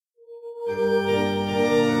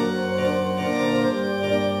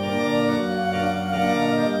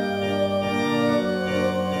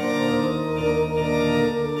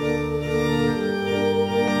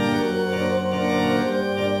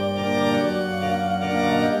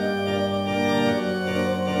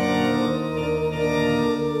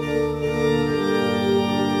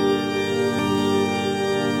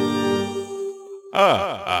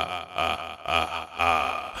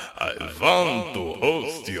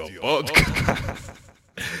podcast.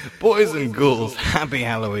 Boys and ghouls, happy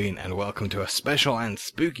Halloween and welcome to a special and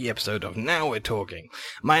spooky episode of Now We're Talking.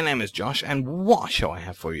 My name is Josh and what shall I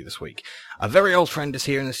have for you this week? A very old friend is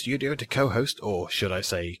here in the studio to co-host, or should I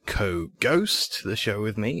say co-ghost, the show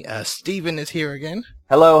with me. Stephen is here again.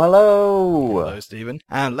 Hello, hello! Hello, Stephen.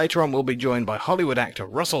 And later on we'll be joined by Hollywood actor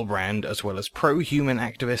Russell Brand, as well as pro-human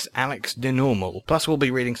activist Alex DeNormal. Plus we'll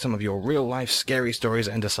be reading some of your real-life scary stories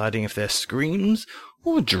and deciding if they're screams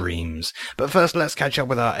or dreams. But first, let's catch up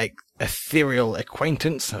with our ethereal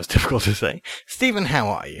acquaintance. That was difficult to say. Stephen, how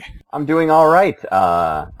are you? I'm doing all right.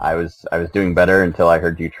 I was doing better until I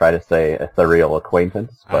heard you try to say ethereal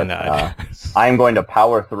acquaintance. But I am going to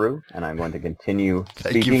power through, and I'm going to continue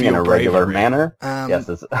speaking in a regular manner. Yes,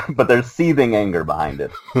 but there's seething anger behind it.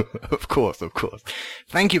 Of course.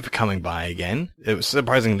 Thank you for coming by again. It was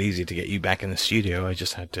surprisingly easy to get you back in the studio. I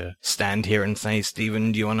just had to stand here and say,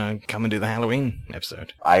 Stephen, do you want to come and do the Halloween episode?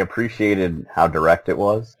 I appreciated how direct it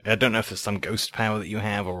was. I don't know if there's some ghost power that you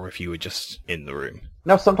have, or if you were just in the room.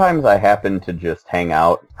 No, sometimes I happen to just hang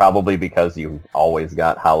out, probably because you always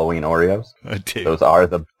got Halloween Oreos. I do. Those are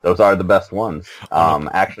the best ones.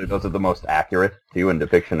 Actually, those are the most accurate to in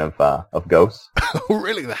depiction of ghosts. Oh,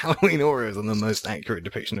 really? The Halloween Oreos are the most accurate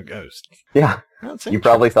depiction of ghosts? Yeah. You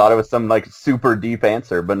probably thought it was some super deep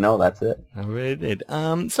answer, but no, that's it. I really did.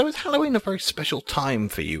 So is Halloween a very special time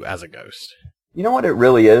for you as a ghost? You know what it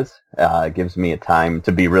really is? It gives me a time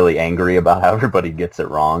to be really angry about how everybody gets it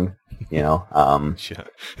wrong. Sure.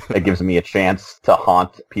 It gives me a chance to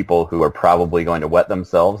haunt people who are probably going to wet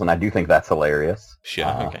themselves, and I do think that's hilarious. Sure,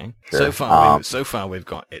 okay. Sure. So far we've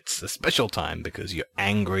got it's a special time because you're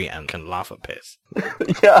angry and can laugh at piss.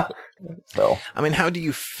 Yeah. So, I mean, how do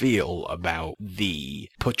you feel about the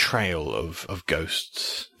portrayal of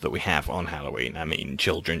ghosts that we have on Halloween? I mean,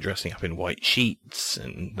 children dressing up in white sheets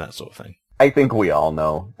and that sort of thing. I think we all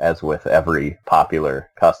know, as with every popular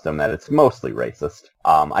custom, that it's mostly racist.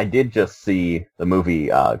 I did just see the movie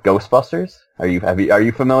Ghostbusters. Are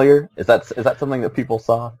you familiar? Is that something that people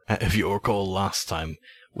saw? If you recall, last time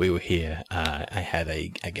we were here, I had a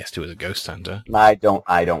guest who was a ghost hunter. I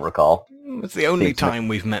don't recall. It's the only time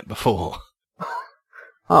we've met before.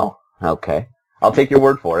 Oh, okay. I'll take your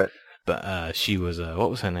word for it. But she was what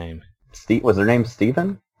was her name? Was her name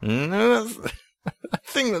Stephen? No, I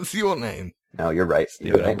think that's your name. No, you're right.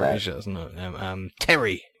 Stephen, I'm pretty sure it's not.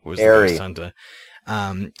 Terry was the ghost hunter.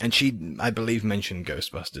 And she, I believe, mentioned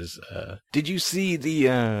Ghostbusters. Did you see the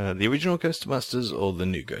original Ghostbusters or the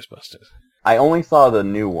new Ghostbusters? I only saw the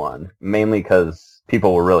new one, mainly because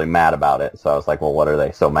people were really mad about it. So I was like, well, what are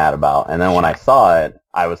they so mad about? And then when I saw it,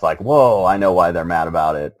 I was like, whoa, I know why they're mad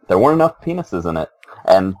about it. There weren't enough penises in it.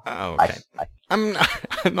 And okay. I'm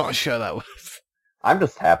not sure that was... I'm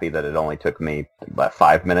just happy that it only took me about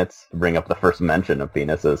 5 minutes to bring up the first mention of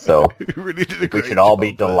penises, so really did we should all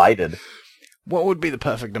be delighted. What would be the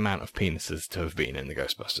perfect amount of penises to have been in the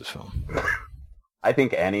Ghostbusters film? I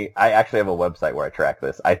think I actually have a website where I track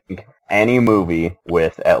this. I think any movie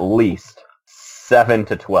with at least 7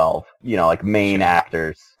 to 12, main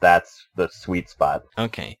actors, that's the sweet spot.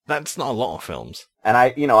 Okay, that's not a lot of films. And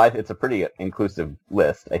it's a pretty inclusive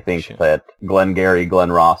list. I think that Glenn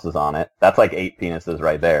Ross is on it. That's like 8 penises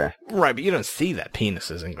right there. Right, but you don't see that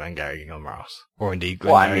penises in Glenn Ross. Or indeed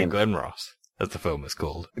Glenn Ross, as the film is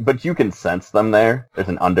called. But you can sense them there. There's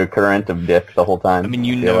an undercurrent of dick the whole time. I mean,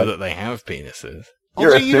 you know that they have penises.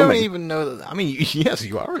 You're assuming. You don't even know that. I mean, yes,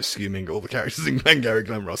 you are assuming all the characters in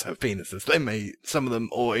Glenn Ross have penises. Some of them,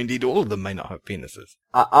 or indeed all of them, may not have penises.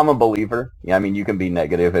 I'm a believer. Yeah, I mean, you can be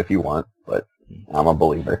negative if you want, but I'm a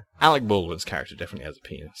believer. Alec Baldwin's character definitely has a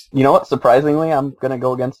penis. You know what? Surprisingly, I'm going to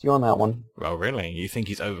go against you on that one. Well, really? You think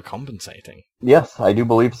he's overcompensating? Yes, I do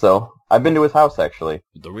believe so. I've been to his house, actually.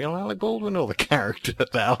 The real Alec Baldwin or the character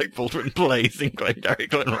that Alec Baldwin plays in Glenn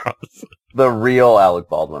Ross? The real Alec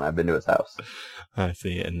Baldwin. I've been to his house. I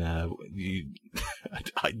see, and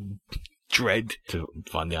I dread to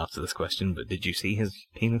find the answer to this question, but did you see his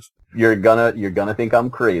penis? You're gonna think I'm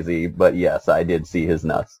crazy, but yes, I did see his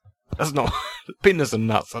nuts. That's not... Penis and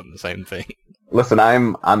nuts aren't the same thing. Listen,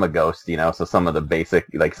 I'm a ghost, so some of the basic,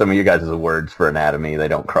 some of you guys' words for anatomy, they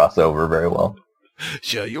don't cross over very well.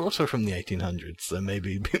 Sure, you're also from the 1800s, so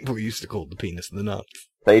maybe people used to call the penis the nuts.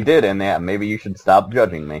 They did, and yeah, maybe you should stop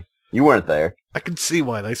judging me. You weren't there. I can see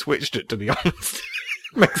why they switched it, to be honest.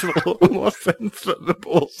 Makes a lot more sense than the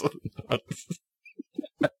balls of the nuts.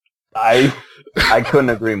 I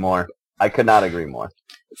couldn't agree more. I could not agree more.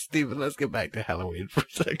 Stephen, let's get back to Halloween for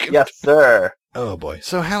a second. Yes, sir. Oh boy.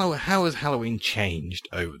 So how has Halloween changed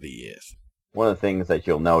over the years? One of the things that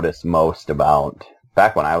you'll notice most about,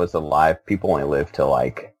 back when I was alive, people only lived to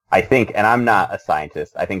I think, and I'm not a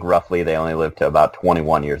scientist, I think roughly they only lived to about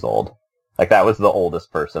 21 years old. Like, that was the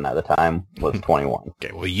oldest person at the time, was 21.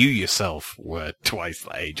 Okay, well, you yourself were twice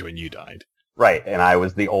that age when you died. Right, and I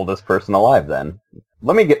was the oldest person alive then.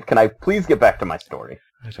 Can I please get back to my story?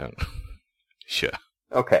 I don't... Sure.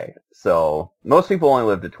 Okay, so most people only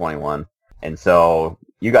live to 21, and so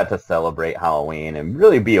you got to celebrate Halloween and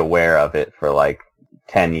really be aware of it for like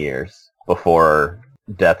 10 years before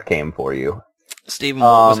death came for you. Stephen,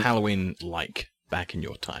 what was Halloween like back in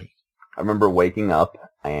your time? I remember waking up,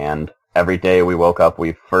 and every day we woke up,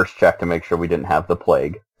 we first checked to make sure we didn't have the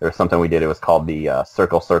plague. There was something we did, it was called the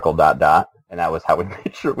circle, circle, dot, dot, and that was how we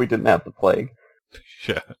made sure we didn't have the plague.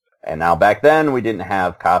 Sure. And now back then, we didn't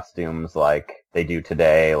have costumes like they do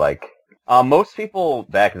today. Like, most people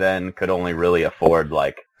back then could only really afford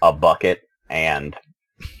like a bucket and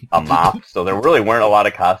a mop, so there really weren't a lot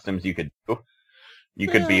of costumes you could do. You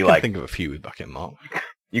could be like... I think of a few with bucket and mop.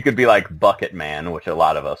 You could be like Bucket Man, which a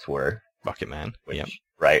lot of us were. Bucket Man, yep.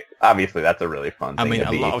 Right. Obviously, that's a really fun thing to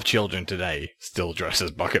be. A lot of children today still dress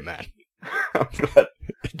as Bucket Man. But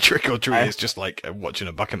Trick or treat is just like watching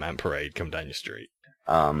a Bucket Man parade come down your street.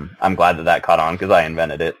 I'm glad that caught on because I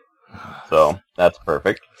invented it. So that's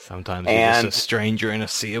perfect. Sometimes you're just a stranger in a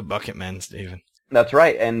sea of Bucket Men, Stephen. That's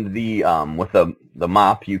right. And the with the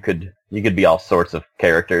mop, you could be all sorts of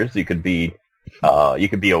characters. You could be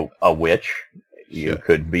a witch. You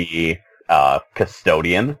could be a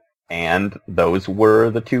custodian, and those were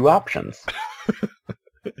the two options.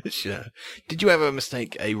 Sure. Did you ever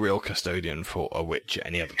mistake a real custodian for a witch at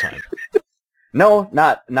any other time? No,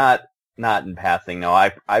 not in passing. No,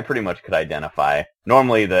 I pretty much could identify.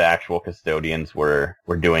 Normally, the actual custodians were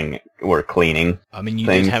cleaning. I mean, you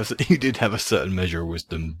did have a certain measure of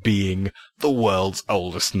wisdom, being the world's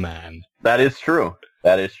oldest man. That is true.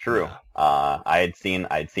 Yeah. I'd seen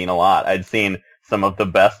a lot. I'd seen some of the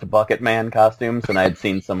best Bucket Man costumes, and I'd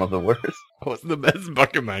seen some of the worst. What's the best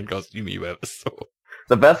Bucket Man costume you ever saw?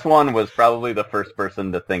 The best one was probably the first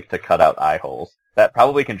person to think to cut out eye holes. That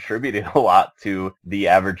probably contributed a lot to the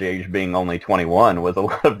average age being only 21, was a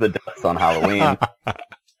lot of the deaths on Halloween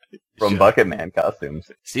from Bucket Man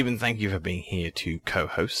costumes. Stephen, thank you for being here to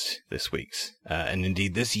co-host this week's, and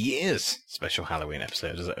indeed this year's special Halloween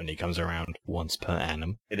episode, as it only comes around once per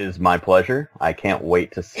annum. It is my pleasure. I can't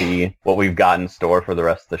wait to see what we've got in store for the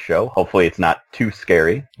rest of the show. Hopefully it's not too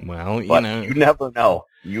scary. Well, you never know.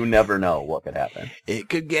 You never know what could happen. It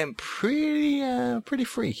could get pretty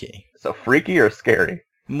freaky. So freaky or scary?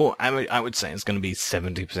 More, I would say it's going to be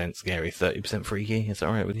 70% scary, 30% freaky. Is that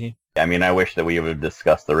all right with you? I mean, I wish that we would have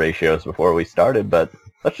discussed the ratios before we started, but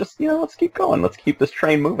let's just, let's keep going. Let's keep this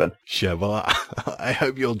train moving. Sure. Well, I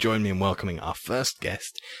hope you'll join me in welcoming our first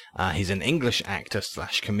guest. He's an English actor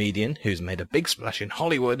 / comedian who's made a big splash in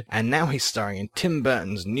Hollywood, and now he's starring in Tim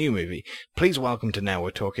Burton's new movie. Please welcome to Now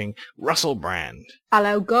We're Talking, Russell Brand.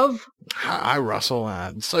 Hello, Gov. Hi, Russell.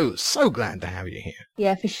 So glad to have you here.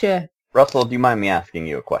 Yeah, for sure. Russell, do you mind me asking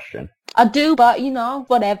you a question? I do, but,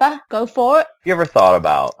 whatever. Go for it. Have you ever thought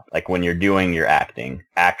about, like, when you're doing your acting,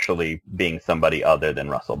 actually being somebody other than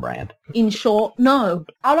Russell Brand? In short, no.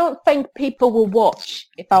 I don't think people will watch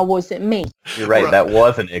if I wasn't me. You're right, that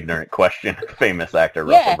was an ignorant question. Famous actor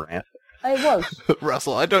Russell Brand. It was.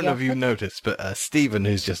 Russell, I don't know if you noticed, but Stephen,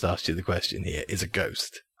 who's just asked you the question here, is a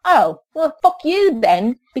ghost. Oh, well, fuck you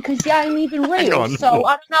then, because you ain't even real, so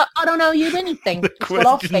I don't know you anything. The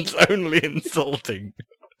question's only insulting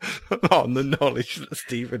on the knowledge that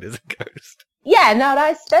Stephen is a ghost. Yeah, no,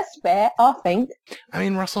 that's fair, I think. I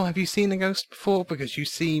mean, Russell, have you seen a ghost before? Because you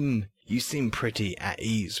seem pretty at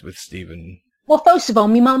ease with Stephen. Well, first of all,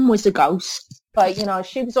 my mum was a ghost, but,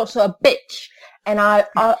 she was also a bitch, and I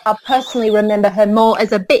personally remember her more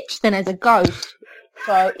as a bitch than as a ghost,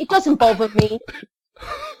 so it doesn't bother me.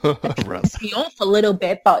 It pisses me off a little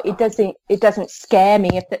bit, but it doesn't scare me,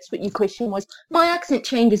 if that's what your question was. My accent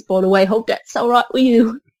changes, by the way. Hope that's all right with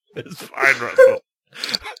you. It's fine, Russell.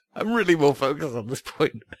 I'm really more focused on this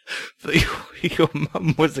point that your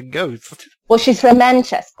mum was a ghost. Well, she's from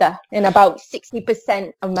Manchester, and about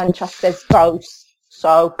 60% of Manchester's ghosts.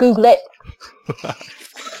 So Google it.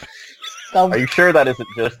 Are you sure that isn't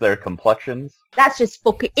just their complexions? That's just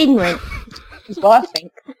fucking ignorant, is what I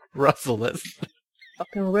think. Russell, that's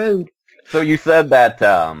fucking rude. So you said that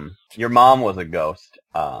your mom was a ghost.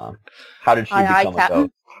 How did she become a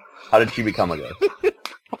ghost? How did she become a ghost?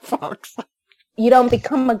 Fox. You don't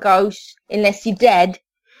become a ghost unless you're dead,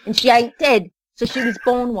 and she ain't dead, so she was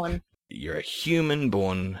born one. You're a human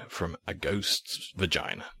born from a ghost's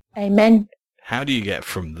vagina. Amen. How do you get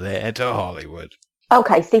from there to Hollywood?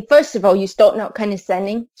 Okay, see, first of all, you're starting out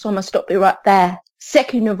condescending, so I'm going to stop you right there.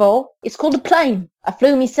 Second of all, it's called a plane. I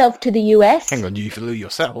flew myself to the US. Hang on, you flew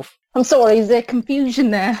yourself? I'm sorry, is there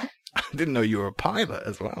confusion there? I didn't know you were a pilot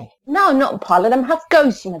as well. No, I'm not a pilot. I'm half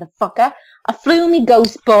ghost, you motherfucker. I flew me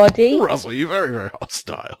ghost body. Russell, you're very, very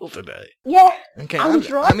hostile today. Yeah. Okay.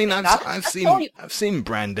 I've seen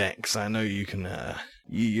Brand X. I know you can.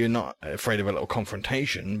 You're not afraid of a little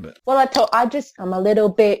confrontation, but. Well, I'm a little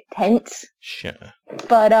bit tense. Sure.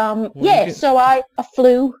 But so I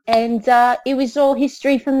flew, and it was all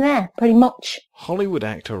history from there, pretty much. Hollywood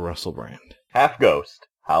actor Russell Brand. Half ghost,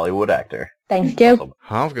 Hollywood actor. Thank you.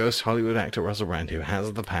 Half ghost, Hollywood actor Russell Brand, who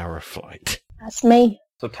has the power of flight. That's me.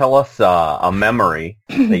 So tell us a memory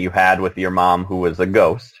that you had with your mom who was a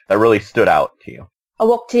ghost that really stood out to you. I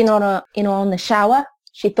walked in on the shower.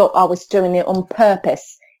 She thought I was doing it on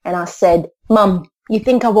purpose. And I said, Mum, you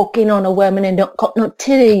think I walk in on a woman and not got no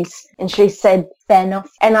titties? And she said, fair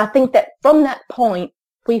enough. And I think that from that point,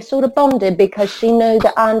 we sort of bonded because she knew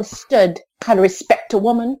that I understood how to respect a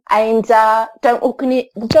woman. And don't walk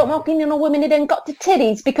in on a woman that ain't got the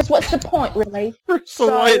titties, because what's the point, really? So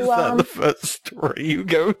why is that the first story you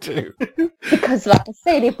go to? Because, like I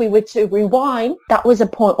said, if we were to rewind, that was a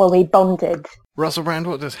point where we bonded. Russell Brand,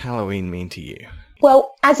 what does Halloween mean to you?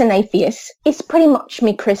 Well, as an atheist, it's pretty much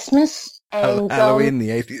me Christmas. And, Halloween,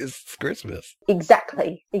 the atheist's Christmas.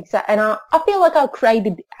 Exactly. And I feel like I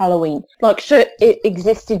created Halloween. Like, sure, it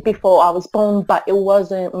existed before I was born, but it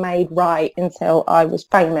wasn't made right until I was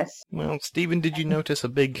famous. Well, Stephen, did you notice a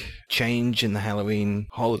big change in the Halloween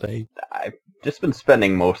holiday? I've just been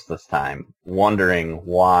spending most of this time wondering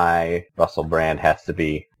why Russell Brand has to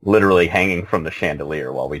be literally hanging from the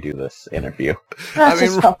chandelier while we do this interview. That's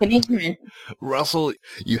just fucking ignorant. Russell,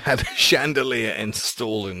 you had a chandelier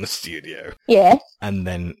installed in the studio. Yeah. And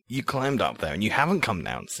then you climbed up there and you haven't come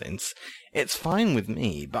down since. It's fine with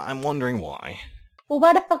me, but I'm wondering why. Well,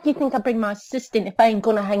 why the fuck do you think I bring my assistant if I ain't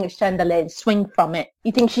gonna hang a chandelier and swing from it?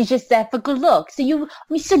 You think she's just there for good luck? So you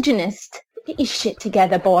misogynist. Get your shit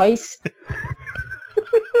together, boys.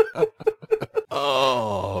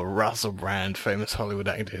 Oh, Russell Brand, famous Hollywood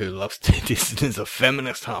actor who loves titties and is a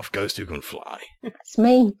feminist half ghost who can fly. That's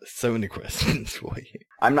me. So many questions for you.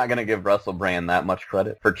 I'm not going to give Russell Brand that much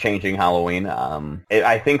credit for changing Halloween.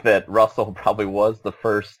 I think that Russell probably was the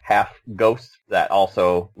first half ghost that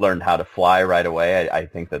also learned how to fly right away. I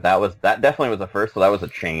think that definitely was the first, so that was a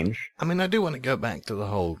change. I mean, I do want to go back to the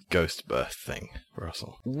whole ghost birth thing,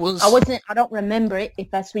 Russell. I don't remember it, if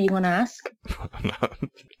that's what you want to ask. No,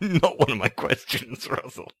 not one of my questions,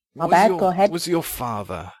 Russell. My bad, go ahead. Was your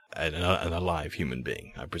father an alive human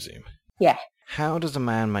being, I presume? Yeah. How does a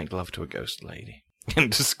man make love to a ghost lady?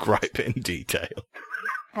 And describe it in detail.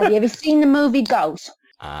 Have you ever seen the movie Ghost?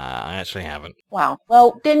 I actually haven't. Wow.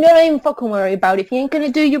 Well, then don't even fucking worry about it. If you ain't going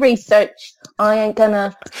to do your research, I ain't going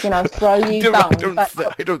to, throw you down.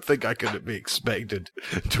 I don't think I could be expected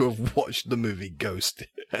to have watched the movie Ghost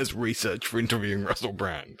as research for interviewing Russell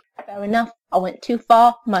Brand. Fair enough. I went too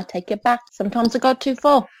far. I might take it back. Sometimes I go too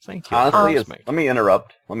far. Thank you. Honestly, let me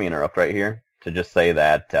interrupt right here to just say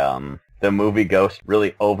that the movie Ghost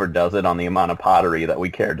really overdoes it on the amount of pottery that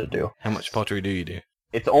we care to do. How much pottery do you do?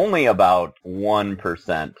 It's only about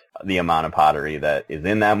 1% the amount of pottery that is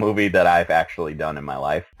in that movie that I've actually done in my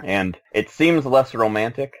life. And it seems less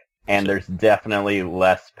romantic, and there's definitely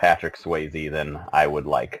less Patrick Swayze than I would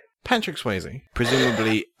like. Patrick Swayze,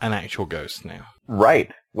 presumably an actual ghost now.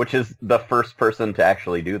 Right, which is the first person to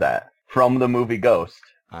actually do that. From the movie Ghost.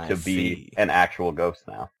 To be an actual ghost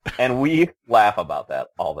now. And we laugh about that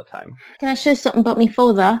all the time. Can I share something about me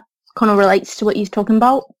father? Kind of relates to what you're talking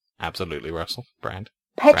about. Absolutely, Russell Brand.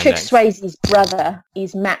 Patrick Swayze's brother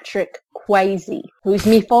is Patrick Swayze, who's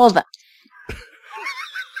me father.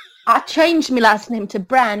 I changed my last name to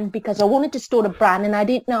Brand because I wanted to start a brand and I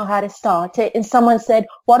didn't know how to start it. And someone said,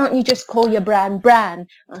 why don't you just call your brand Brand?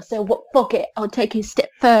 And I said, well, fuck it. I'll take it a step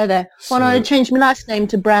further. Why don't I change my last name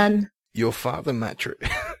to Brand? Your father,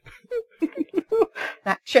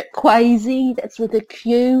 Patrick Swayze, that's with a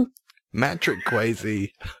Q. Patrick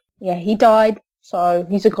Swayze. Yeah, he died, so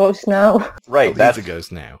he's a ghost now. Right, he's a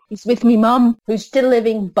ghost now. He's with me mum, who's still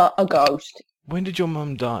living, but a ghost. When did your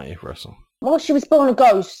mum die, Russell? Well, she was born a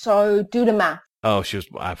ghost, so do the math. Oh,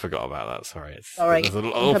 I forgot about that, sorry. There's an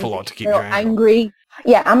awful lot to keep track of. Angry.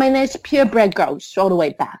 Yeah, I mean, there's purebred ghosts all the way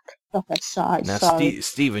back. Side, now,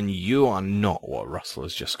 Stephen, you are not what Russell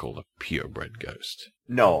has just called a purebred ghost.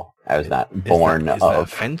 No, I was not born is that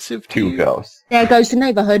offensive to two ghosts. There goes the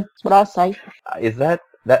neighborhood, that's what I'll say.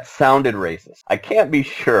 That sounded racist. I can't be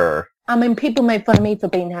sure. I mean, people made fun of me for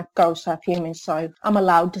being half ghost, half human, so I'm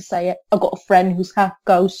allowed to say it. I've got a friend who's half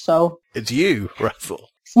ghost, so... It's you, Russell.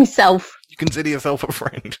 It's myself. You consider yourself a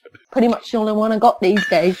friend. pretty much the only one I got these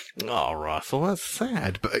days. Oh, Russell, that's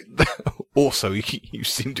sad. But also, you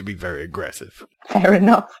seem to be very aggressive. Fair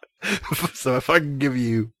enough. So if I can give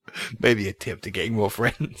you maybe a tip to getting more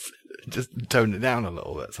friends, just tone it down a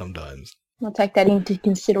little bit sometimes. I'll take that into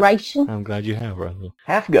consideration. I'm glad you have, Russell.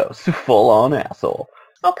 Half ghost, full on asshole.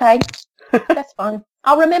 Okay, that's fine.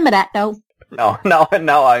 I'll remember that, though. No,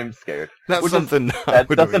 now I'm scared. That's something that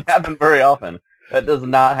doesn't happen very often. That does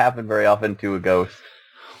not happen very often to a ghost.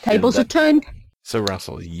 Tables are turned. So,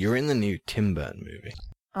 Russell, you're in the new Tim Burton movie.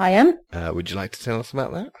 I am. Would you like to tell us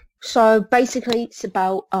about that? So, basically, it's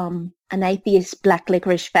about an atheist black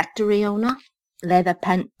licorice factory owner, leather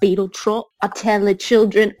pant beetle trot. I tell the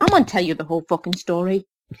children... I'm going to tell you the whole fucking story.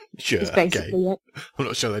 Sure, It's basically it. I'm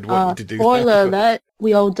not sure they'd want you to do spoiler that. alert,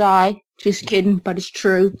 we all die. Just kidding, but it's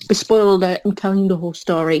true. But spoiler alert, I'm telling you the whole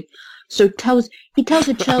story. So he tells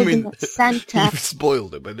the children that Santa... You've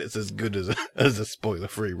spoiled it, but it's as good as a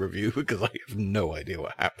spoiler-free review, because I have no idea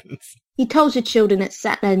what happens. He tells the children that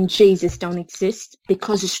Santa and Jesus don't exist,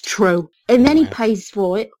 because it's true. And then he pays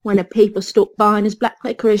for it when the people stop buying his black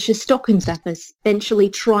licorice as stocking stuffers. Eventually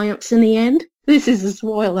triumphs in the end. This is a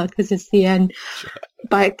spoiler, because it's the end. Sure.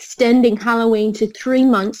 By extending Halloween to 3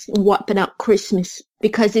 months and wiping out Christmas,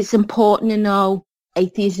 because it's important to know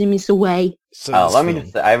atheism is the way. So let me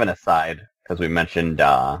just say, I have an aside, because we mentioned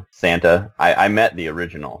Santa. I met the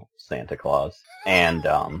original Santa Claus, and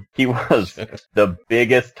he was the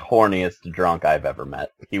biggest, horniest drunk I've ever met.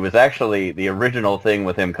 He was actually, the original thing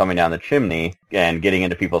with him coming down the chimney and getting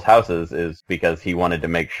into people's houses is because he wanted to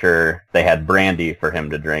make sure they had brandy for him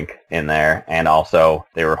to drink in there, and also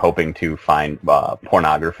they were hoping to find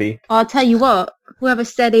pornography. I'll tell you what, whoever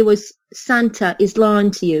said it was Santa is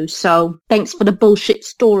lying to you, so thanks for the bullshit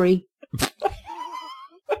story.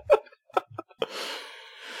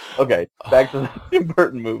 Okay, back to the Tim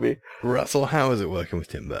Burton movie. Russell, how is it working with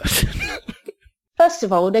Tim Burton? First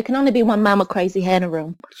of all, there can only be one man with crazy hair in a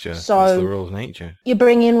room. Sure, so that's the rule of nature. You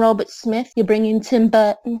bring in Robert Smith, you bring in Tim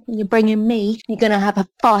Burton, you bring in me, you're going to have a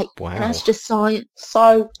fight. Wow. And that's just science.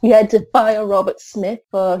 So you had to fire Robert Smith,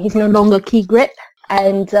 he's no longer key grip.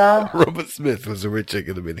 And Robert Smith was originally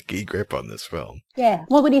going to be the key grip on this film. Yeah.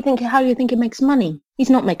 What would you think? How do you think he makes money? He's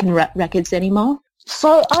not making records anymore.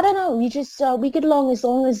 So I don't know. We just we get along as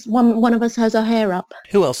long as one of us has our hair up.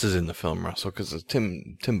 Who else is in the film, Russell? Because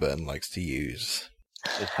Tim Burton likes to use.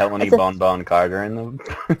 Is Helene Bonbon Carter in them?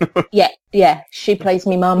 Yeah. She plays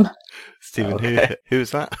me mum. Stephen, okay.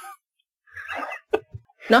 Who's that?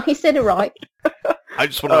 No, he said it right. I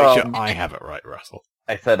just want to make sure I have it right, Russell.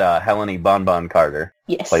 I said Helene Bonbon Carter.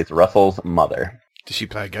 Yes. Plays Russell's mother. Does she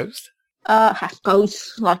play a ghost? Half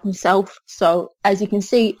ghost, like myself. So, as you can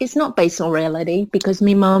see, it's not based on reality, because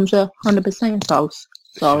me mum's a 100% false.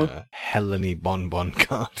 So, Helene Bonbon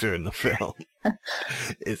Carter in the film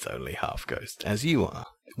is only half ghost, as you are.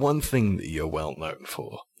 One thing that you're well known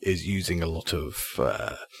for is using a lot of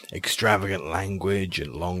extravagant language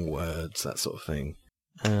and long words, that sort of thing.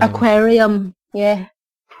 Aquarium, yeah.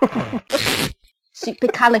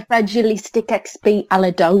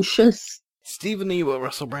 Supercalifragilisticexpialidocious. Stephen, are you a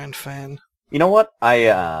Russell Brand fan? You know what?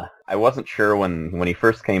 I wasn't sure when he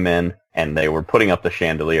first came in and they were putting up the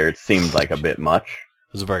chandelier. It seemed like a bit much.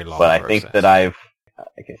 It was a very long But process. I think that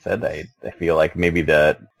like I said, I feel like maybe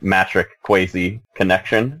the Matrick Quasi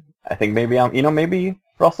connection. I think maybe maybe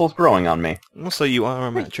Russell's growing on me. Also, you are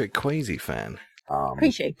a Matrick Quasi fan.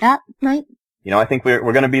 Appreciate that, mate. I think we're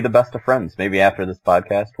going to be the best of friends. Maybe after this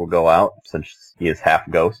podcast, we'll go out since he is half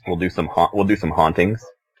ghost. We'll do some hauntings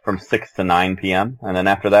from 6 to 9 p.m. And then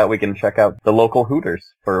after that, we can check out the local Hooters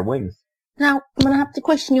for wings. Now, I'm going to have to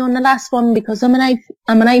question you on the last one, because I'm an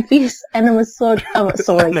atheist and I'm sorry.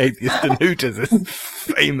 An atheist, and Hooters is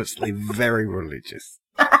famously very religious.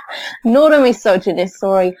 Not a misogynist,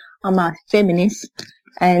 sorry. I'm a feminist.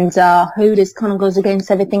 And Hooters kind of goes against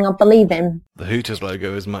everything I believe in. The Hooters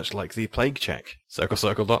logo is much like the plague check.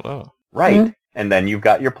 Circle.r. Right. Mm-hmm. And then you've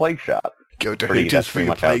got your plague shot. Go to Hooters for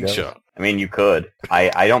your plague shot. I mean, you could.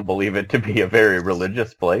 I don't believe it to be a very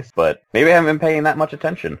religious place, but maybe I haven't been paying that much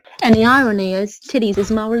attention. And the irony is, titties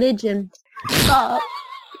is my religion. But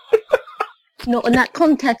not in that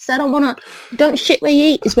context. I don't shit where you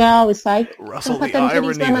eat, is what I always say. Russell, the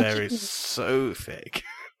irony there is so thick.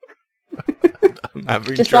 I'm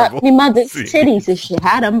having just trouble. Like my mother's titties if she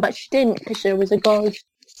had them, but she didn't because she was a ghost.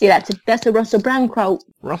 See, that's a Russell Brand quote.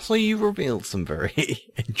 Russell, you revealed some very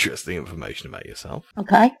interesting information about yourself.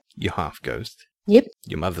 Okay. You're half ghost. Yep.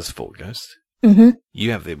 Your mother's full ghost. Mm-hmm.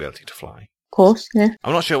 You have the ability to fly. Of course, yeah.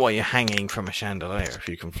 I'm not sure why you're hanging from a chandelier if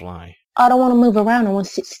you can fly. I don't want to move around. I want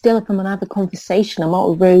to sit still if I'm going to have a conversation. I'm not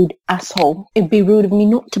a rude asshole. It'd be rude of me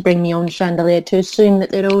not to bring my own chandelier to assume that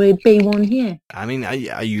there'd already be one here. I mean, are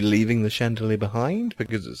you leaving the chandelier behind?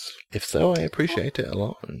 Because if so, I appreciate it a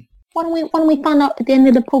lot. Why don't we find out at the end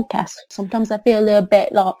of the podcast? Sometimes I feel a little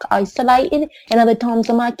bit like isolated, and other times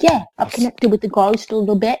I'm like, yeah, I've connected with the ghost a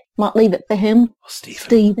little bit. Might leave it for him. Well,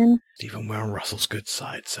 Stephen, we're on Russell's good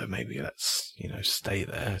side, so maybe let's, stay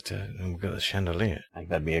there and we'll get the chandelier. I think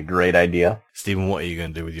that'd be a great idea. Stephen, what are you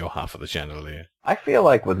going to do with your half of the chandelier? I feel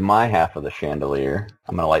like with my half of the chandelier,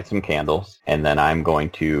 I'm going to light some candles, and then I'm going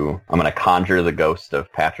to conjure the ghost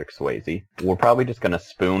of Patrick Swayze. We're probably just going to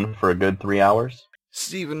spoon for a good 3 hours.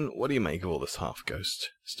 Stephen, what do you make of all this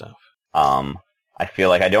half-ghost stuff? I feel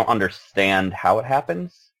like I don't understand how it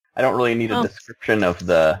happens. I don't really need a description of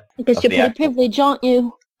the... Because you're pretty privileged, aren't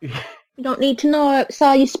you? You don't need to know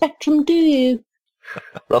outside your spectrum, do you?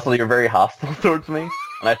 Russell, you're very hostile towards me,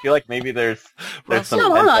 and I feel like maybe there's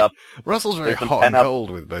some pent-up... Russell's very hot and cold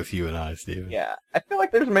with both you and I, Stephen. Yeah, I feel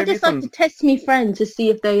like there's maybe I just like to test me friends to see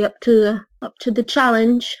if they're up to the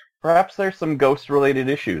challenge. Perhaps there's some ghost-related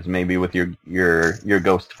issues, maybe with your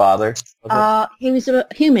ghost father. He was a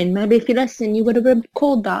human. Maybe if you listened, you would have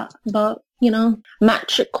recalled that. But,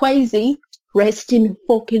 Patrick Swayze, rest in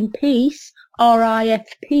fucking peace,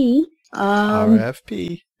 RIFP.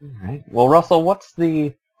 RIFP. All right. Well, Russell, what's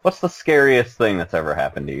the scariest thing that's ever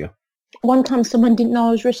happened to you? One time someone didn't know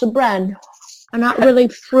I was Russell Brand, and that really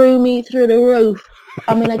threw me through the roof.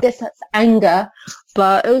 I mean, I guess that's anger,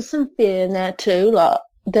 but there was some fear in there too, like,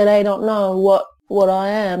 that I don't know what I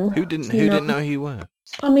am. Who didn't know who you were?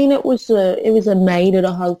 I mean, it was a maid at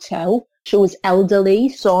a hotel. She was elderly,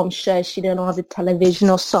 so I'm sure she didn't have a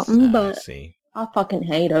television or something. But I fucking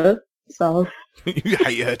hate her. So you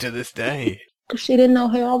hate her to this day because she didn't know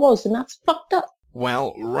who I was, and that's fucked up.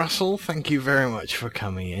 Well, Russell, thank you very much for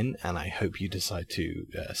coming in, and I hope you decide to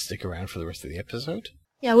stick around for the rest of the episode.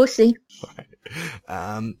 Yeah, we'll see.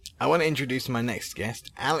 I want to introduce my next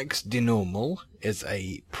guest. Alex DeNormal is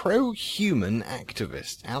a pro-human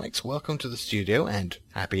activist. Alex, welcome to the studio, and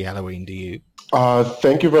happy Halloween to you.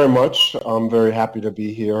 Thank you very much. I'm very happy to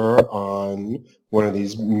be here on one of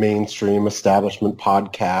these mainstream establishment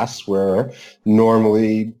podcasts where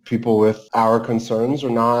normally people with our concerns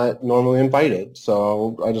are not normally invited.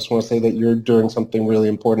 So I just want to say that you're doing something really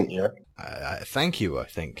important here. Thank you, I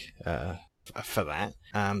think. For that.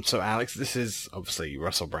 So, Alex, this is obviously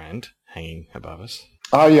Russell Brand hanging above us.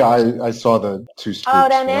 Oh, yeah, I saw the two streaks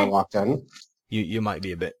when I walked in. You might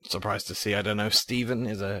be a bit surprised to see, I don't know, Stephen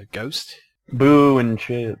is a ghost? Boo and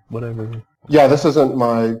shit, whatever. Yeah, this isn't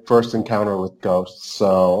my first encounter with ghosts,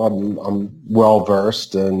 so I'm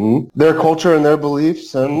well-versed in their culture and their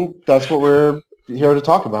beliefs, and that's what we're here to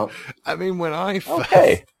talk about. I mean, when I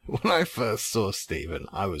first saw Stephen,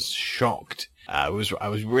 I was shocked. I was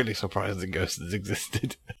really surprised that ghosts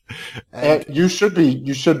existed. And you should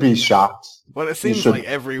be shocked. Well, it seems like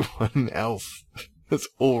everyone else has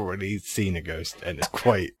already seen a ghost and is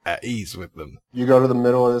quite at ease with them. You go to the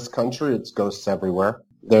middle of this country, it's ghosts everywhere.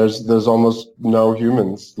 There's almost no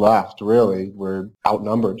humans left, really. We're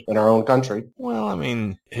outnumbered in our own country. Well, I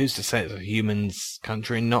mean, who's to say it's a human's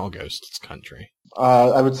country and not a ghost's country?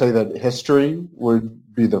 I would say that history would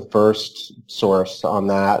be the first source on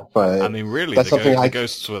that, but I mean, really, the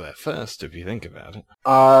ghosts were there first, if you think about it.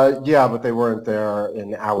 Yeah, but they weren't there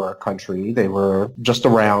in our country. They were just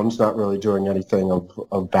around, not really doing anything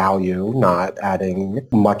of value, not adding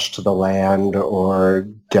much to the land or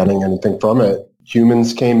getting anything from it.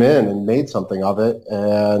 Humans came in and made something of it,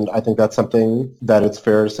 and I think that's something that it's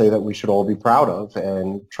fair to say that we should all be proud of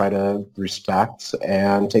and try to respect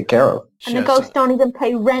and take care of. And the ghosts don't even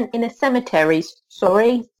pay rent in the cemeteries.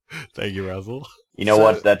 Sorry. Thank you, Russell. You know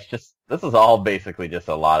what? This is all basically just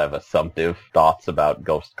a lot of assumptive thoughts about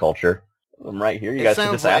ghost culture. I'm right here. You guys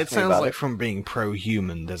can just ask me about it. It sounds like from being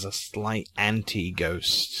pro-human, there's a slight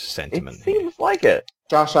anti-ghost sentiment. It seems like it.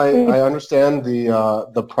 Josh, I understand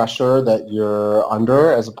the pressure that you're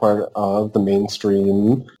under as a part of the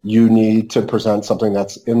mainstream. You need to present something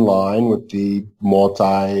that's in line with the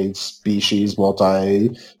multi-species,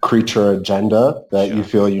 multi-creature agenda that you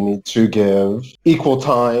feel you need to give equal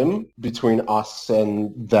time between us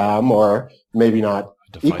and them, or maybe not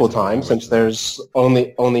equal time, since there's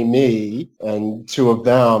only me and two of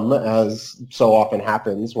them, as so often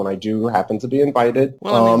happens when I do happen to be invited.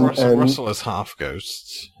 Well, I mean, Russell is half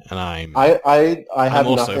ghosts, and I'm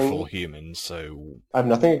also nothing, full human, so I have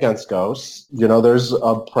nothing against ghosts. You know, there's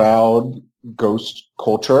a proud ghost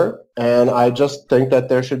culture, and I just think that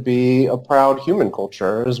there should be a proud human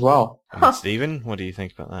culture as well. I mean, Stephen, what do you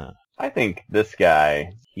think about that? I think this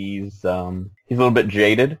guy, he's a little bit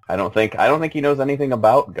jaded. I don't think he knows anything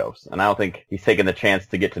about ghosts, and I don't think he's taken the chance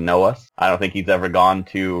to get to know us. I don't think he's ever gone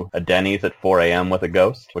to a Denny's at 4 a.m. with a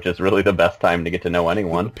ghost, which is really the best time to get to know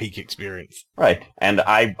anyone. Peak experience. Right. And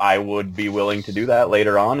I would be willing to do that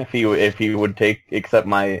later on if he would accept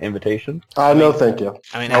my invitation. No, thank you.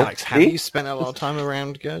 I mean, Alex, have you spent a lot of time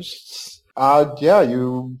around ghosts? Yeah,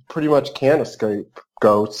 you pretty much can't escape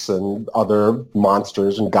ghosts and other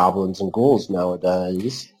monsters and goblins and ghouls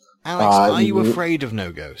nowadays. Alex, are you afraid of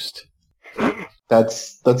no ghost?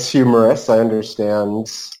 That's humorous. I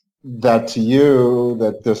understand that to you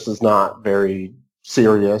that this is not very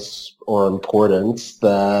serious or important,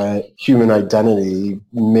 that human identity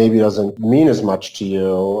maybe doesn't mean as much to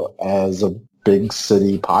you as a big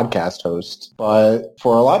city podcast host. But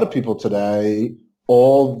for a lot of people today,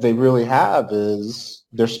 all they really have is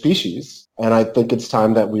their species. And I think it's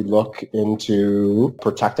time that we look into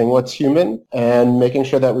protecting what's human and making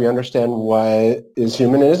sure that we understand what is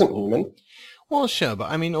human and isn't human. Well, sure, but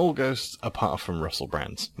I mean, all ghosts, apart from Russell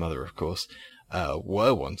Brand's mother, of course,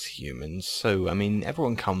 were once humans. So, I mean,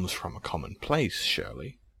 everyone comes from a common place,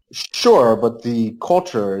 surely. Sure, but the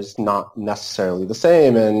culture is not necessarily the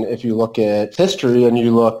same. And if you look at history and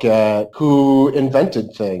you look at who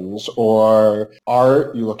invented things or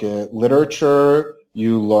art, you look at literature,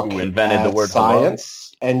 you look who invented at the word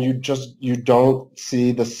science, and you don't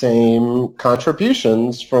see the same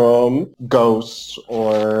contributions from ghosts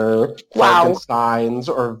or Frankensteins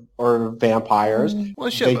or vampires. Well,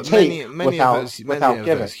 sure, they but take many without of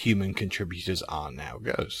giving. those human contributors are now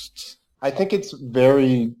ghosts. I think it's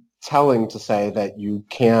very telling to say that you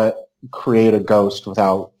can't create a ghost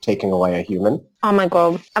without taking away a human. Oh my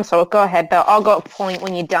god. I'm sorry, go ahead, Bill. I'll got a point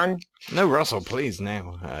when you're done. No, Russell, please,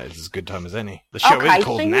 now. It's as good time as any. The show is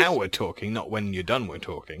called Now We're Talking, not When You're Done We're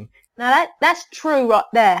Talking. Now that's true right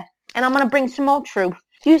there. And I'm going to bring some more truth.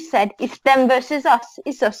 You said it's them versus us.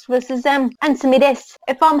 It's us versus them. Answer me this.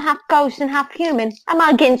 If I'm half ghost and half human, am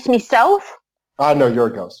I against myself? No, you're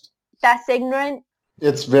a ghost. That's ignorant.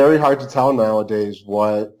 It's very hard to tell nowadays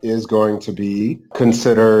what is going to be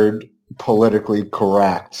considered politically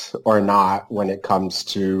correct or not when it comes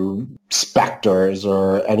to specters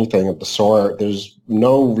or anything of the sort. There's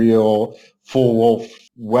no real full wolf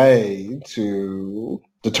way to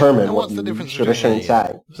determine what you should or shouldn't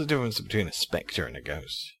say. What's the difference between a specter and a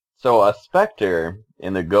ghost? So a specter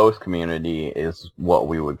in the ghost community is what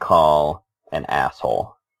we would call an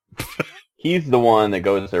asshole. He's the one that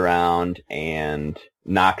goes around and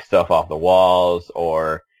knocks stuff off the walls,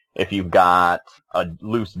 or if you've got a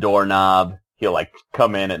loose doorknob, he'll like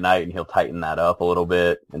come in at night and he'll tighten that up a little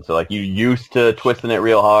bit. And so like you used to twisting it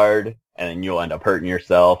real hard and you'll end up hurting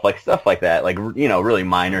yourself, like stuff like that, like, you know, really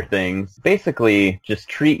minor things. Basically just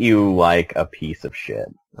treat you like a piece of shit.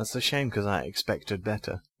 That's a shame because I expected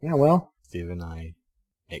better. Yeah, well, Stephen, I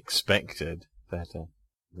expected better.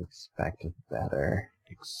 Expected better.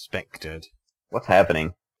 Expected. What's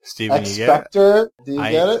happening? Stephen, you get it? Do you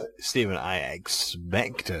get it? Stephen, I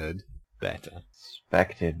expected better.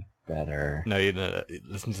 Expected better. No,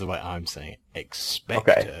 listen to the way I'm saying it.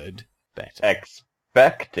 Expected better.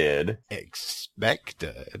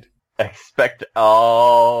 Expected.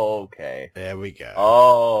 Oh, okay. There we go.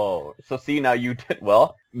 Oh, so see, now you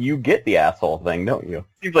get the asshole thing, don't you?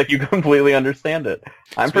 Seems like you completely understand it.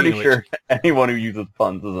 I'm pretty sure anyone who uses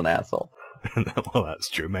puns is an asshole. Well, that's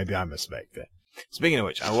true. Maybe I'm a spectre. Speaking of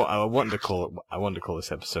which, I wanted to call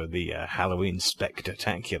this episode the Halloween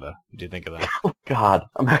Spectacular. What do you think of that? Oh God,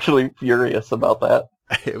 I'm actually furious about that.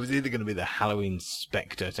 It was either going to be the Halloween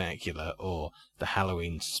Spectacular or the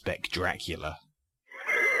Halloween Spec-Dracula.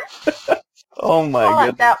 Oh my god! I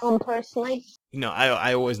like that one personally. You know,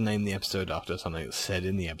 I always name the episode after something that's said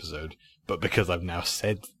in the episode, but because I've now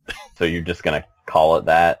said... So you're just going to call it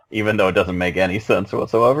that, even though it doesn't make any sense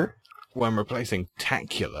whatsoever? Well, I'm replacing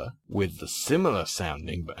Tacular with the similar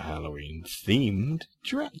sounding but Halloween themed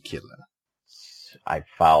Dracula. I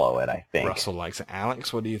follow it, I think. Russell likes it.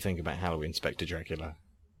 Alex, what do you think about Halloween Spectre Dracula?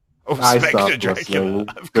 Oh, I Spectre Dracula.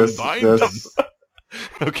 I've combined them.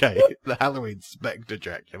 Okay, the Halloween Spectre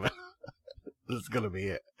Dracula. That's gonna be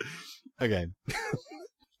it. Okay.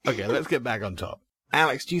 Okay, let's get back on top.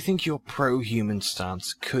 Alex, do you think your pro-human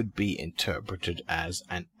stance could be interpreted as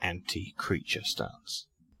an anti-creature stance?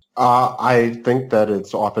 I think that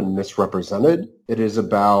it's often misrepresented. It is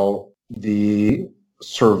about the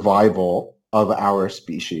survival of our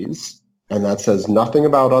species, and that says nothing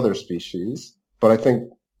about other species. But I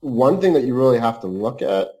think one thing that you really have to look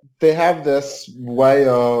at, they have this way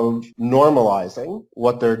of normalizing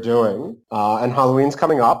what they're doing, and Halloween's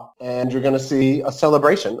coming up, and you're going to see a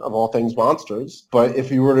celebration of all things monsters. But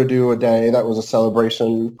if you were to do a day that was a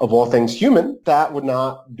celebration of all things human, that would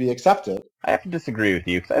not be accepted. I have to disagree with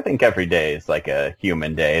you because I think every day is like a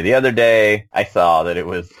human day. The other day, I saw that it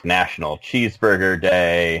was National Cheeseburger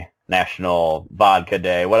Day, National Vodka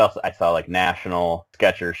Day. What else? I saw like National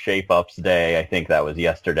Skechers Shape-Ups Day. I think that was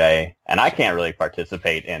yesterday. And I can't really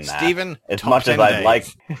participate in that. Steven, as much as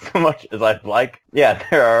I'd like. Yeah,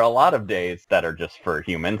 there are a lot of days that are just for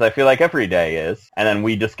humans. I feel like every day is. And then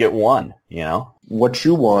we just get one, you know? What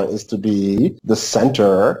you want is to be the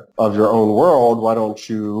center of your own world. Why don't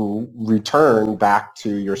you return back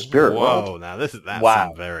to your spirit world? Whoa, now that's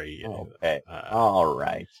some very... okay, all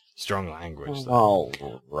right. Strong language. All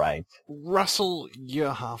right. Russell,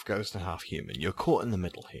 you're half ghost and half human. You're caught in the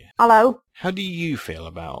middle here. Hello. How do you feel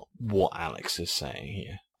about what Alex is saying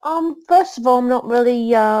here? First of all, I'm not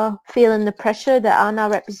really feeling the pressure that I now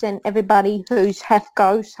represent everybody who's half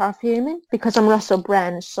ghost, half human, because I'm Russell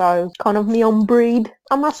Brand, so kind of my own breed.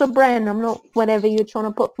 I'm Russell Brand. I'm not whatever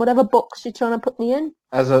box you're trying to put me in.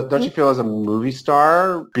 Don't you feel as a movie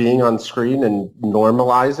star, being on screen and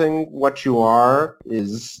normalizing what you are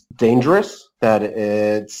is dangerous? That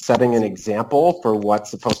it's setting an example for what's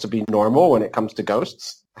supposed to be normal when it comes to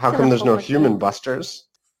ghosts? How come there's no human busters?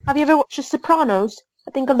 Have you ever watched The Sopranos?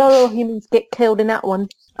 I think a lot of humans get killed in that one.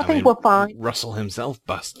 I think we're fine. Russell himself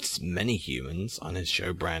busts many humans on his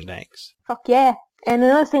show Brand X. Fuck yeah. And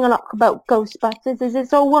another thing I like about Ghostbusters is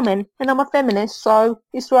it's all women, and I'm a feminist, so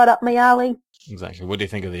it's right up my alley. Exactly. What do you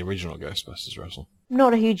think of the original Ghostbusters, Russell? I'm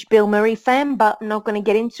not a huge Bill Murray fan, but I'm not going to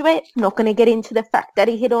get into it. I'm not going to get into the fact that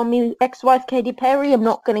he hit on me ex-wife Katy Perry. I'm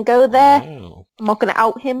not going to go there. Oh. I'm not going to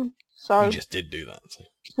out him. So you just did do that. So.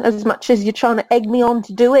 As much as you're trying to egg me on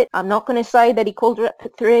to do it, I'm not going to say that he called her up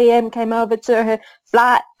at 3 a.m., came over to her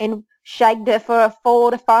flat and shagged her for a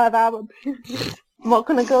 4 to 5 hour period. I'm not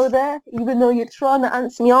going to go there, even though you're trying to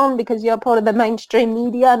answer me on because you're part of the mainstream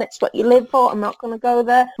media and it's what you live for. I'm not going to go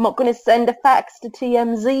there. I'm not going to send a fax to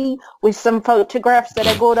TMZ with some photographs that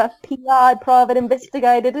I got a PI, private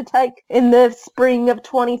investigator, to take in the spring of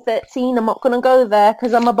 2013. I'm not going to go there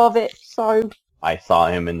because I'm above it, so... I saw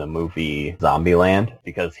him in the movie Zombieland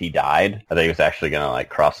because he died. I thought he was actually going to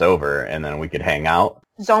cross over and then we could hang out.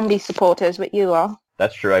 Zombie supporters, what you are.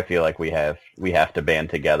 That's true. I feel like we have to band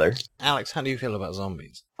together. Alex, how do you feel about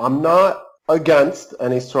zombies? I'm not against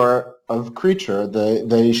any sort of creature.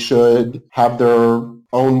 They should have their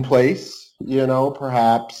own place,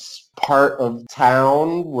 perhaps part of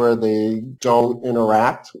town where they don't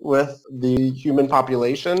interact with the human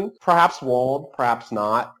population. Perhaps walled, perhaps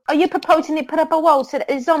not. Are you proposing to put up a wall so that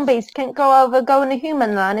the zombies can't go into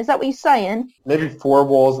human land? Is that what you're saying? Maybe 4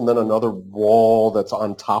 walls and then another wall that's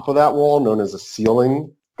on top of that wall known as a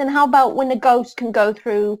ceiling. Then how about when the ghosts can go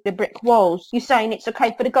through the brick walls? You're saying it's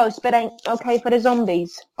okay for the ghosts, but ain't okay for the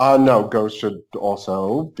zombies? No, ghosts should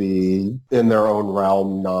also be in their own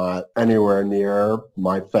realm, not anywhere near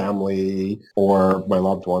my family or my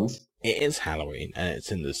loved ones. It is Halloween, and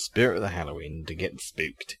it's in the spirit of the Halloween to get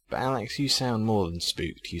spooked. But Alex, you sound more than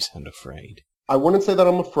spooked, you sound afraid. I wouldn't say that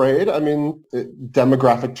I'm afraid. I mean,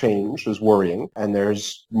 demographic change is worrying, and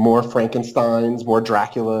there's more Frankensteins, more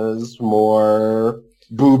Draculas, more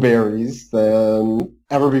Boo Berries than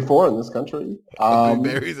ever before in this country. Boo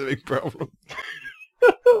Berries a big problem.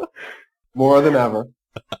 More than ever.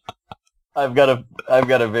 I've got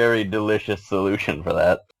a very delicious solution for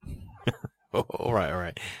that. All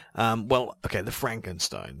right. Well, okay, the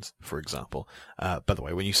Frankensteins, for example. By the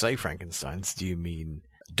way, when you say Frankensteins, do you mean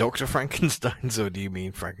Dr. Frankensteins or do you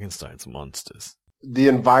mean Frankenstein's monsters? The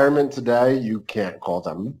environment today, you can't call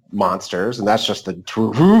them monsters, and that's just the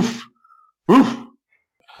truth.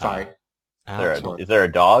 Sorry. Is there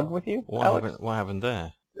a dog with you? What happened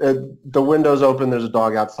there? The window's open. There's a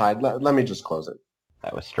dog outside. Let me just close it.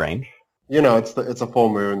 That was strange. It's a full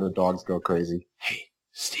moon. The dogs go crazy. Hey,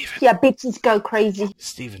 Steven. Yeah, bitches go crazy.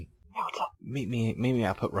 Steven, meet me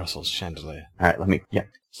up at Russell's chandelier. All right, yeah.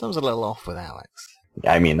 Sounds a little off with Alex.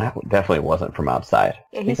 I mean, that definitely wasn't from outside.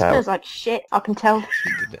 Yeah, he smells like shit, I can tell.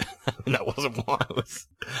 That wasn't what I was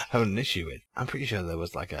having an issue with. I'm pretty sure there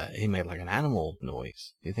was he made an animal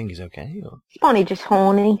noise. Do you think he's okay? Or? He's probably just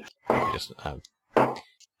horny. You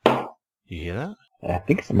hear that? I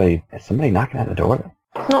think somebody knocking at the door.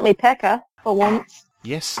 It's not me, Pecker, for once.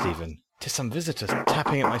 Yes, Stephen. 'Tis some visitor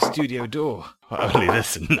tapping at my studio door. Well, only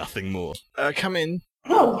this and nothing more. Come in.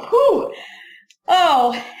 Oh,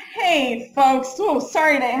 Oh, hey, folks. Oh,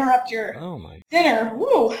 sorry to interrupt your dinner.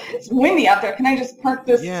 Ooh, it's windy out there. Can I just park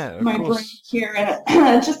this my drink here?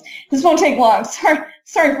 And this won't take long.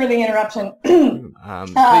 Sorry for the interruption.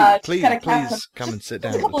 Please come and sit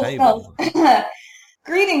down at the table.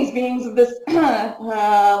 Greetings, beings of this,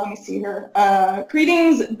 let me see here.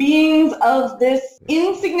 Greetings, beings of this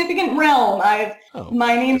insignificant realm.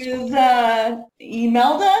 My name is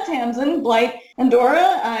Imelda Tamsin Blight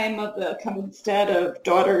Andorra. I'm of the Cumberstead of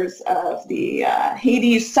Daughters of the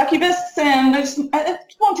Hades Succubus, and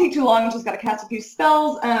it won't take too long. I just got to cast a few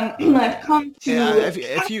spells. I've come to...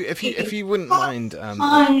 if you wouldn't mind,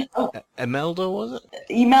 Imelda, was it?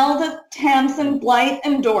 Imelda Tamsin Blight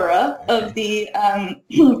Andorra of the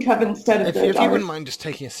Cumberstead of the Daughters. If you wouldn't mind just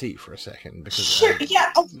taking a seat for a second, because sure,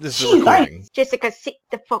 yeah. This is a recording. Jessica, sit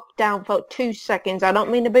the fuck down for 2 seconds. I don't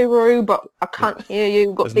mean to be rude, but I can't hear you.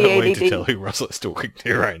 You've got There's the no ADD. way to tell who Russell is talking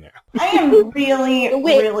to right now. I am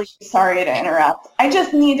really sorry to interrupt. I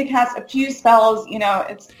just need to cast a few spells. You know,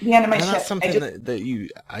 it's the end of my shift. That's something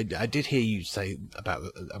I did hear you say about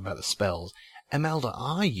the spells. Imelda,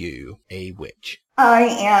 are you a witch? I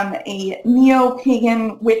am a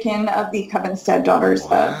neo-pagan Wiccan of the Cumberstead Daughters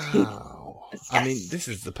of Hades. Yes. I mean, this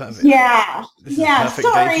is the perfect. This is the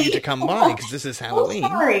perfect day for you to come by because this is Halloween.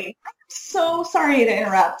 Sorry. So sorry to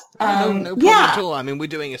interrupt. No problem at all. I mean, we're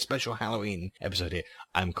doing a special Halloween episode here.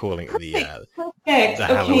 I'm calling it the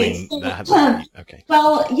Halloween. Okay.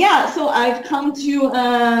 Well, yeah. So I've come to.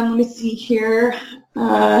 Let me see here.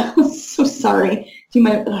 So sorry. Do you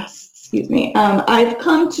mind? Excuse me. I've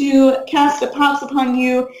come to cast a pops upon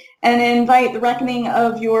you and invite the reckoning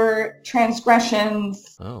of your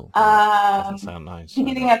transgressions. Oh, doesn't sound nice.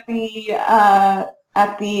 Beginning at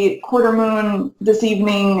the quarter moon this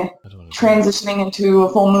evening, transitioning into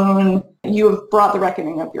a full moon, you have brought the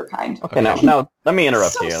reckoning of your kind. Okay, now let me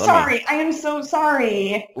interrupt you. I am so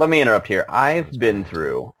sorry. Let me interrupt here. I've been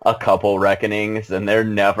through a couple reckonings, and they're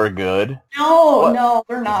never good. No,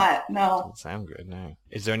 they're not. No. Doesn't sound good, no.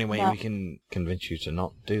 Is there any way we can convince you to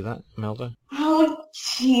not do that, Imelda? Oh,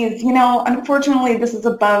 jeez. You know, unfortunately, this is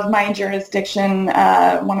above my jurisdiction.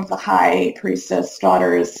 One of the high priestess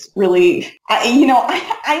daughters really,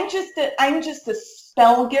 I'm just a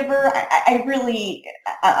spell giver.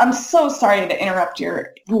 I'm so sorry to interrupt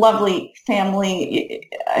your lovely family.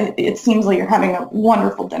 It seems like you're having a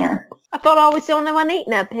wonderful dinner. I thought I was the only one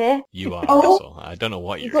eating up here. You are, Russell. I don't know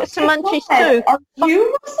what you're got some munchies too. Are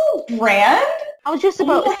you Russell Brand? I was just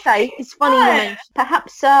about to say, it's funny you mentioned.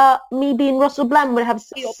 Perhaps me being Russell Bland would have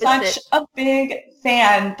the opposite. Such a big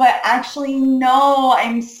fan, but actually, no,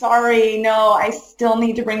 I'm sorry. No, I still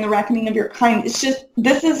need to bring the reckoning of your kind. It's just,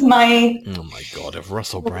 this is my... Oh my god, if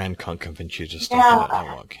Russell Brand can't convince you to stop it,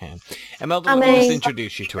 no one can. Imelda, let me just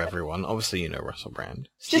introduce you to everyone. Obviously, you know Russell Brand.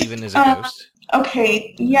 Stephen is a ghost.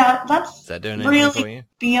 Okay, yeah, that's really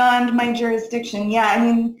beyond my jurisdiction. Yeah, I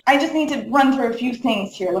mean, I just need to run through a few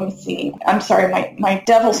things here. Let me see. I'm sorry, my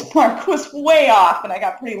devil's mark was way off, and I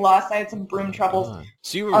got pretty lost. I had some broom troubles.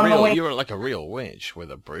 So you were like a real witch with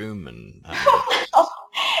a broom and...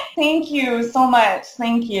 Thank you so much.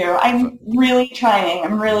 Thank you. I'm really trying.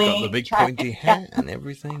 I'm really got the big pointy hat and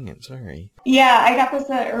everything. It's very... Yeah, I got this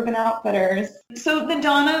at Urban Outfitters. So the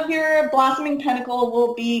dawn of your blossoming pentacle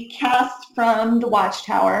will be cast from the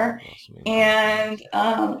watchtower. And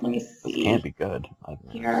let me see. This can't be good.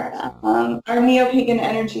 Here, our neo-pagan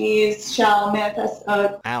energies shall manifest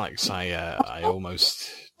Alex, I almost...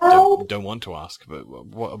 Don't want to ask, but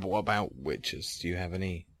what about witches? Do you have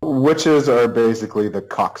any? Witches are basically the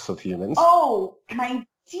cocks of humans. Oh, my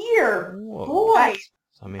dear boy.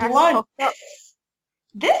 I mean,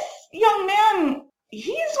 this young man,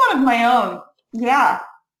 he's one of my own. Yeah,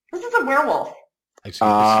 this is a werewolf. Excuse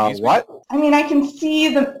me? What? I mean, I can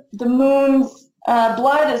see the moon's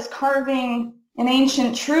blood is carving an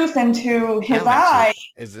ancient truth into his eye.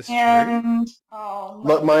 Is this true?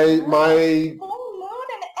 But my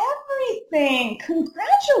everything.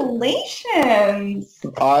 Congratulations.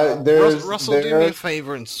 Russell, do me a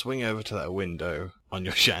favor and swing over to that window on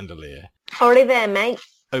your chandelier. Already there, mate.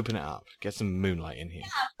 Open it up. Get some moonlight in here.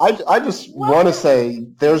 I just want to say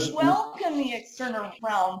welcome the external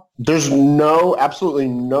realm. There's absolutely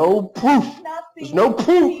no proof. There's no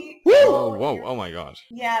proof. Whoa, oh my god.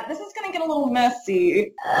 Yeah, this is gonna get a little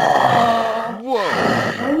messy.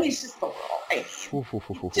 Whoa. He's just a little ice.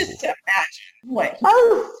 Just imagine what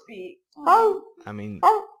he speaks. I mean,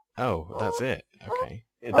 that's it. Okay.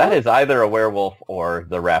 That is either a werewolf or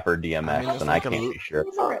the rapper DMX, and I can't be sure.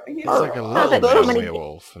 It's like a little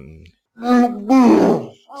werewolf, and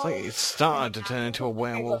it's like it started to turn into a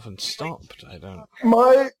werewolf and stopped. I don't.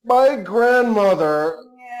 My grandmother.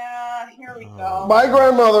 Yeah, here we go. My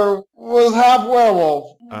grandmother was half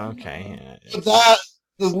werewolf. Okay. But that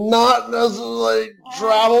does not necessarily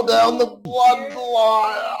travel down the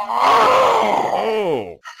bloodline.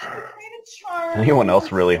 Oh! Anyone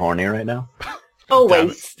else really horny right now? Always.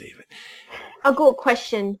 Damn it, Stephen. I've got a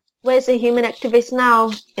question. Where's the human activist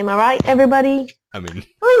now? Am I right, everybody? I mean,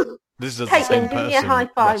 Woo! this is the Caitlin, same give me a person. high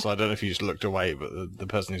five. So I don't know if you just looked away, but the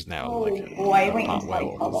person who's now Oh, like boy, wait, part it's like,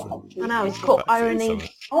 werewolf. I know, it's called That's irony. something.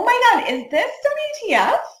 Oh my god, is this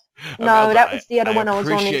WTF? No, that was the other one I was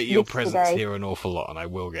on. I appreciate your this presence today. here an awful lot, and I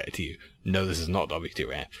will get to you. No, this is not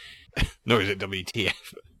WTF. Nor is it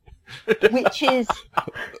WTF. Which is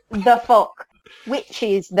the fuck. Which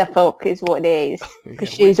is the fuck is what it is. Because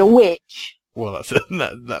she's a witch. Well, that's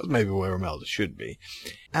maybe where Imelda should be.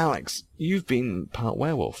 Alex, you've been part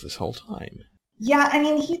werewolf this whole time. Yeah, I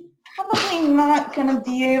mean, he's probably not going to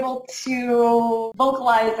be able to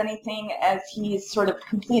vocalize anything as he's sort of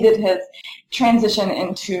completed his transition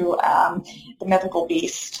into the mythical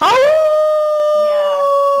beast. Oh!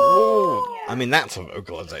 Yeah. I mean, that's a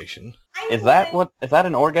vocalization. Is that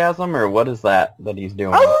an orgasm, or what is that he's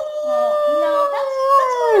doing? No, that's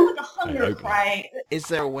more like a hunger cry. Is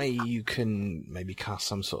there a way you can maybe cast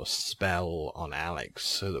some sort of spell on Alex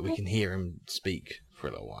so that we can hear him speak for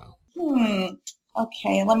a little while?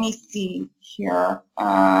 Okay, let me see here.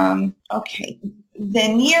 Okay.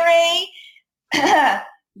 Venire,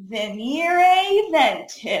 Venire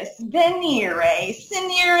ventis, Venire,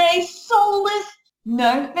 Sinire solus,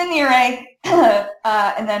 no, Venire,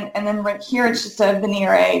 and then right here it's just a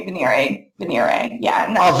Venire.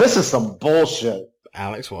 Yeah. Oh, this is some bullshit.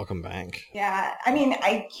 Alex, welcome back. Yeah, I mean,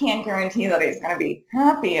 I can't guarantee that he's going to be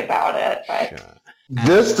happy about it, but... Sure.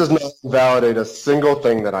 This does not validate a single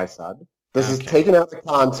thing that I said. This is taken out of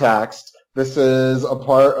context. This is a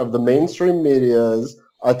part of the mainstream media's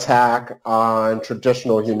attack on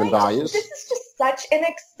traditional human values. This is just such an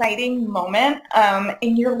exciting moment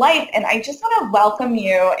in your life, and I just want to welcome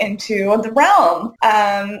you into the realm.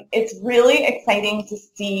 It's really exciting to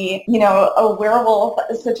see, a werewolf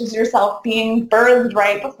such as yourself being birthed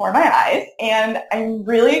right before my eyes, and I'm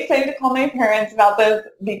really excited to call my parents about this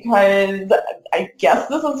because I guess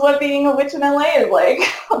this is what being a witch in LA is like.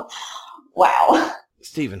 Wow.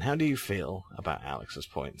 Stephen, how do you feel about Alex's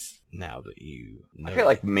points now that you know? I feel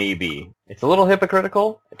like maybe it's a little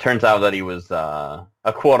hypocritical. It turns out that he was a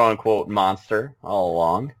quote-unquote monster all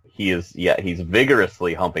along. He's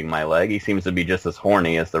vigorously humping my leg. He seems to be just as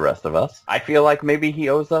horny as the rest of us. I feel like maybe he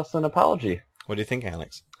owes us an apology. What do you think,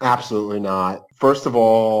 Alex? Absolutely not. First of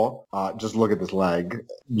all, just look at this leg.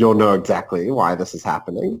 You'll know exactly why this is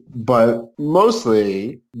happening. But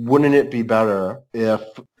mostly, wouldn't it be better if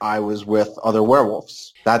I was with other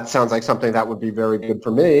werewolves? That sounds like something that would be very good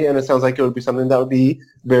for me, and it sounds like it would be something that would be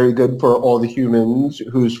very good for all the humans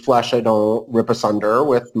whose flesh I don't rip asunder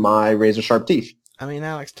with my razor-sharp teeth. I mean,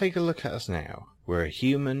 Alex, take a look at us now. We're a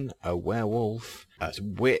human, a werewolf, a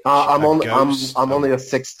witch, I'm a only ghost, a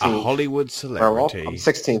 16th a Hollywood werewolf. celebrity. I'm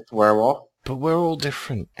 16th werewolf. But we're all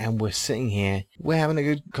different, and we're sitting here, we're having a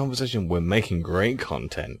good conversation, we're making great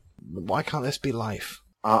content. Why can't this be life?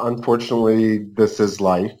 Unfortunately, this is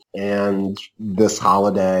life, and this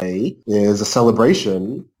holiday is a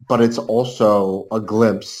celebration, but it's also a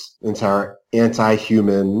glimpse into our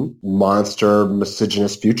anti-human, monster,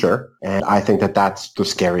 misogynist future. And I think that that's the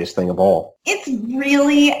scariest thing of all. It's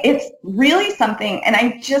really something. And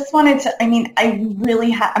I just wanted to,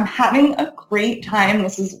 I'm having a great time.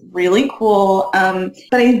 This is really cool.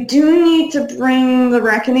 But I do need to bring the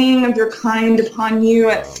reckoning of your kind upon you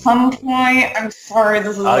at some point. I'm sorry,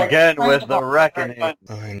 this is again with the reckoning.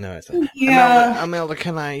 I know. Yeah. Imelda,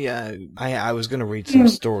 can I was going to read some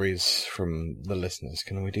stories from the listeners.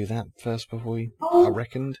 Can we do that first before we are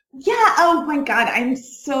reckoned? Yeah, oh my god, I'm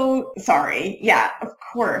so sorry. Yeah, of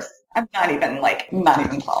course. I'm not even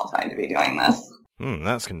qualified to be doing this.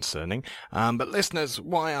 That's concerning. But listeners,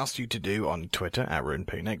 what I asked you to do on Twitter,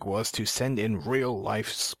 @RunePicnic, was to send in real-life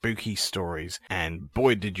spooky stories. And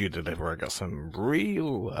boy, did you deliver. I got some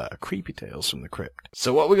real creepy tales from the crypt.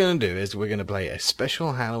 So what we're going to do is we're going to play a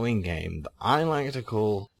special Halloween game that I like to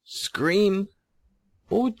call Scream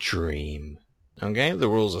or Dream. Okay, the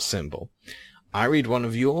rules are simple. I read one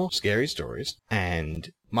of your scary stories, and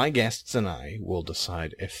my guests and I will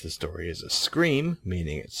decide if the story is a scream,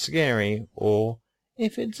 meaning it's scary, or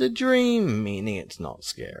if it's a dream, meaning it's not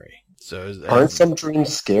scary. So aren't some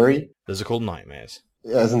dreams scary? Those are called nightmares.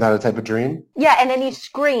 Isn't that a type of dream? Yeah, and then you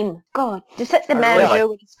scream. God, just let the man do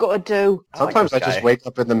what he's got to do. Sometimes I just wake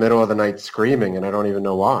up in the middle of the night screaming, and I don't even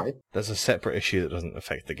know why. That's a separate issue that doesn't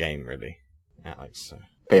affect the game, really, Alex. So.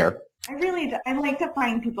 Fair. I like to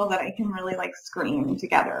find people that I can really like scream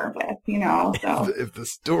together with, so. If the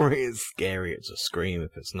story is scary, it's a scream.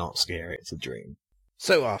 If it's not scary, it's a dream.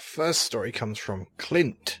 So our first story comes from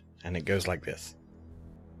Clint, and it goes like this.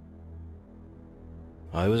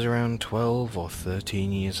 I was around 12 or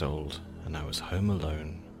 13 years old, and I was home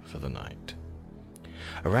alone for the night.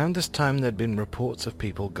 Around this time there'd been reports of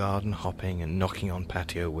people garden hopping and knocking on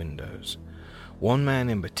patio windows. One man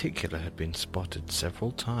in particular had been spotted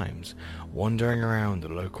several times, wandering around the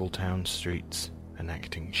local town streets and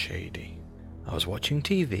acting shady. I was watching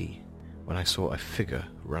TV when I saw a figure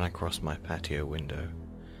run across my patio window.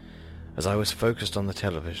 As I was focused on the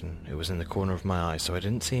television, it was in the corner of my eye, so I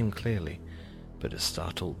didn't see him clearly, but it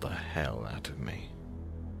startled the hell out of me.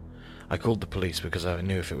 I called the police because I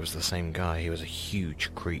knew if it was the same guy, he was a huge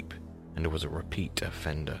creep, and was a repeat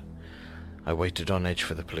offender. I waited on edge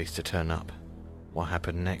for the police to turn up. What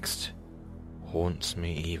happened next haunts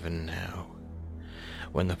me even now.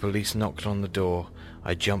 When the police knocked on the door,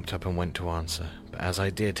 I jumped up and went to answer, but as I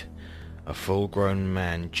did, a full-grown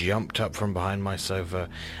man jumped up from behind my sofa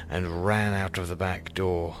and ran out of the back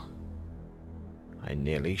door. I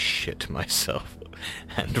nearly shit myself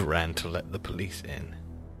and ran to let the police in.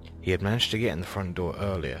 He had managed to get in the front door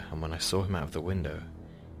earlier, and when I saw him out of the window,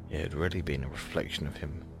 it had really been a reflection of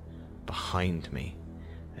him behind me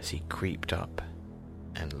as he creeped up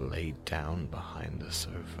and laid down behind the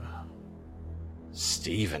sofa.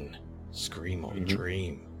 Steven, scream or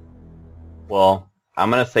dream? Well,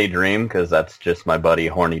 I'm going to say dream because that's just my buddy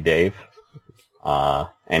Horny Dave.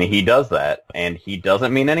 And he does that, and he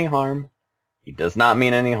doesn't mean any harm. He does not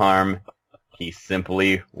mean any harm. He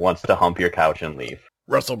simply wants to hump your couch and leave.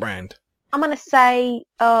 Russell Brand. I'm going to say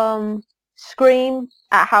scream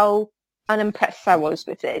at how unimpressed I was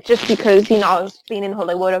with it, just because, I've been in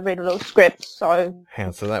Hollywood, I've read a lot of scripts, so...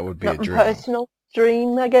 So that would be a dream. Personal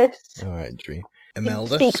dream, I guess. Alright, dream.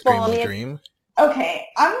 Imelda, scream or dream? Okay,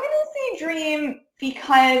 I'm going to say dream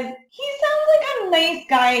because he sounds like a nice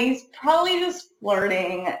guy. He's probably just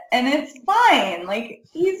flirting, and it's fine. Like,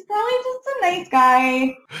 he's probably just a nice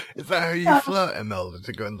guy. Is that how you flirt, Imelda,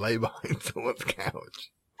 to go and lay behind someone's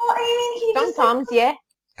couch? Well, I mean, he sometimes, yeah.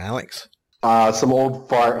 Alex? Some old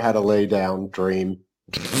fart had a lay down dream.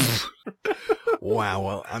 Wow,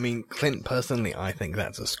 well, I mean, Clint, personally, I think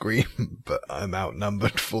that's a scream, but I'm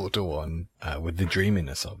outnumbered 4-1 with the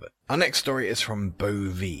dreaminess of it. Our next story is from Bo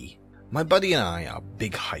V. My buddy and I are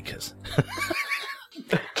big hikers.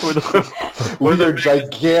 We're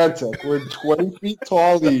gigantic. We're 20 feet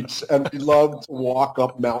tall each, and we love to walk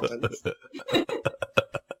up mountains.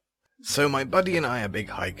 So my buddy and I are big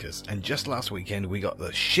hikers, and just last weekend we got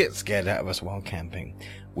the shit scared out of us while camping.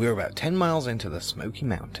 We were about 10 miles into the Smoky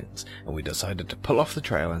Mountains, and we decided to pull off the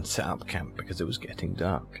trail and set up camp because it was getting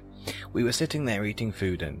dark. We were sitting there eating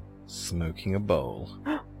food and smoking a bowl,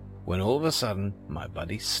 when all of a sudden my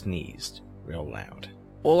buddy sneezed real loud.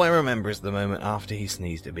 All I remember is the moment after he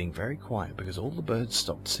sneezed it being very quiet because all the birds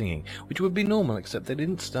stopped singing, which would be normal except they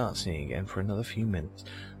didn't start singing again for another few minutes.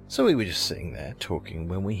 So we were just sitting there talking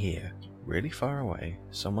when we hear, really far away,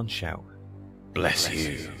 someone shout, "Bless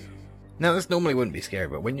you." Now this normally wouldn't be scary,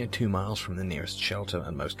 but when you're 2 miles from the nearest shelter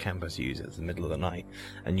and most campers use it, it's the middle of the night,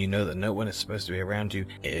 and you know that no one is supposed to be around you,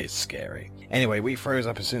 it is scary. Anyway, we froze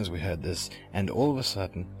up as soon as we heard this, and all of a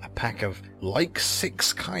sudden, a pack of,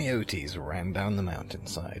 6 coyotes ran down the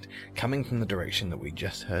mountainside, coming from the direction that we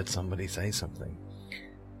just heard somebody say something.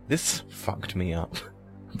 This fucked me up.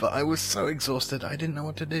 But I was so exhausted I didn't know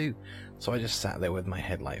what to do, so I just sat there with my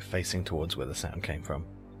headlight facing towards where the sound came from,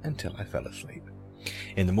 until I fell asleep.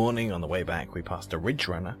 In the morning, on the way back, we passed a ridge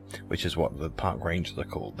runner, which is what the park rangers are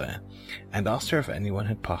called there, and asked her if anyone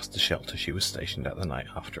had passed the shelter she was stationed at the night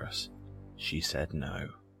after us. She said no.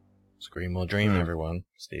 Scream or dream, everyone.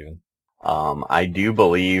 Steven? I do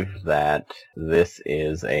believe that this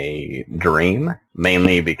is a dream,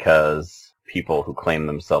 mainly because people who claim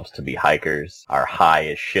themselves to be hikers are high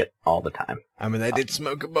as shit all the time. I mean, they did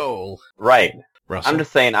smoke a bowl. Right. Russell? I'm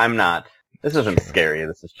just saying I'm not. This isn't scary.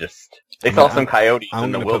 This is just... They saw some coyotes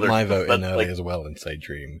in the wilderness. I'm going to put my vote in early as well and say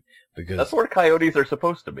dream. Because that's where coyotes are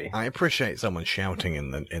supposed to be. I appreciate someone shouting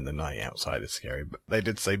in the night outside is scary, but they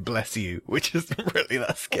did say "bless you," which isn't really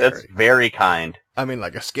that scary. That's very kind. I mean,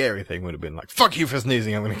 like a scary thing would have been like "fuck you for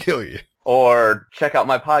sneezing, I'm going to kill you," or check out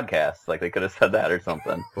my podcast. Like they could have said that or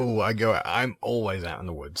something. Oh, I'm always out in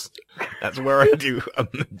the woods. That's where I do a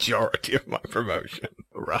majority of my promotion.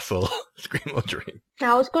 Russell, scream or dream?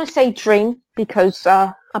 Now I was going to say dream because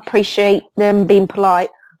I appreciate them being polite.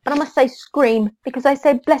 But I'm going to say scream because I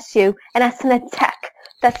say bless you, and that's an attack.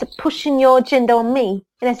 That's pushing your agenda on me.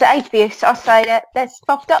 And as an atheist, I say that that's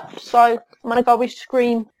fucked up. So I'm going to go with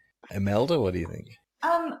Scream. Imelda, what do you think?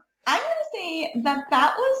 I'm going to say that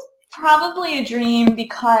was probably a dream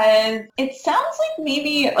because it sounds like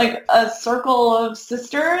maybe like a circle of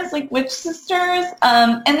sisters, like witch sisters,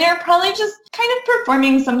 and they're probably just kind of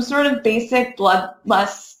performing some sort of basic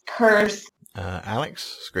bloodlust curse.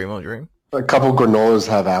 Alex, Scream or Dream? A couple granolas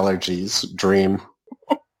have allergies. Dream.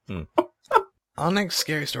 Our next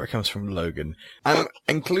scary story comes from Logan. I'm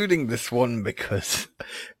including this one because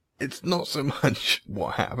it's not so much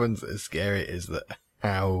what happens that is scary, is that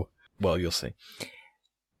how... Well, you'll see.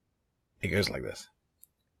 It goes like this.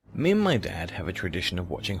 Me and my dad have a tradition of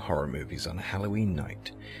watching horror movies on a Halloween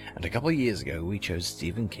night, and a couple of years ago we chose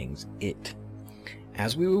Stephen King's It.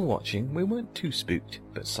 As we were watching, we weren't too spooked,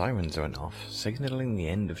 but sirens went off, signaling the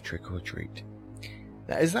end of Trick or Treat.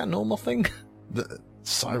 Is that a normal thing? That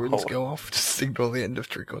sirens go off to signal the end of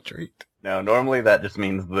Trick or Treat? No, normally that just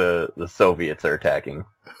means the Soviets are attacking.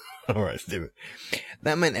 Alright, Stephen.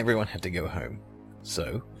 That meant everyone had to go home.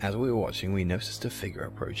 So, as we were watching, we noticed a figure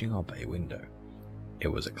approaching our bay window. It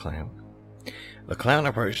was a clown. The clown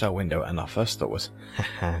approached our window, and our first thought was,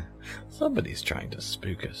 haha, somebody's trying to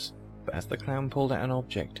spook us. But as the clown pulled out an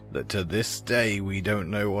object that to this day we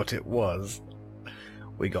don't know what it was,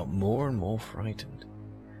 we got more and more frightened.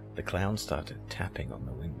 The clown started tapping on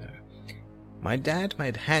the window. My dad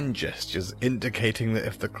made hand gestures indicating that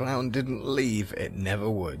if the clown didn't leave, it never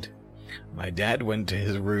would. My dad went to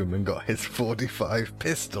his room and got his .45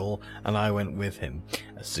 pistol, and I went with him.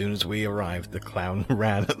 As soon as we arrived, the clown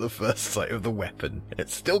ran at the first sight of the weapon. It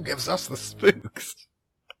still gives us the spooks.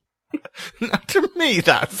 Now, to me,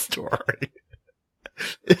 that story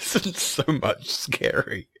isn't so much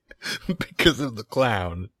scary because of the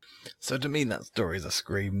clown. So to me, that story is a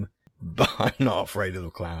Scream, but I'm not afraid of the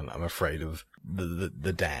clown. I'm afraid of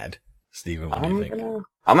the dad. Stephen, what do you think?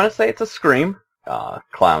 I'm going to say it's a Scream.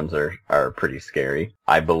 Clowns are pretty scary.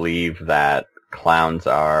 I believe that clowns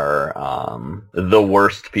are the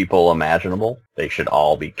worst people imaginable. They should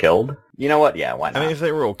all be killed. You know what? Yeah, why not? I mean, if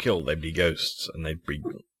they were all killed, they'd be ghosts, and they'd be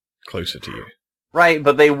closer to you. Right,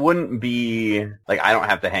 but they wouldn't be, like, I don't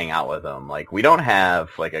have to hang out with them. Like, we don't have,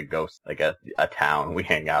 like, a ghost, like, a town we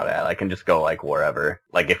hang out at. I can just go, like, wherever.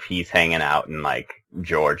 Like, if he's hanging out in, like,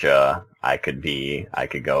 Georgia, I could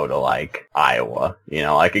go to, like, Iowa. You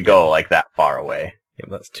know, I could go, like, that far away. Yeah,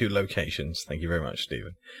 that's 2 locations. Thank you very much,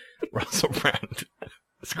 Stephen. Russell Brand,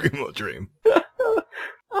 Scream or Dream?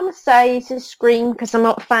 I'm going to say it's a Scream because I'm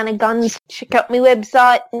not a fan of guns. Check out my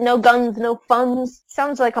website, no guns, no funds.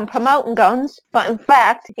 Sounds like I'm promoting guns, but in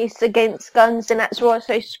fact, it's against guns, and that's why I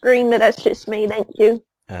say Scream, but that's just me, thank you.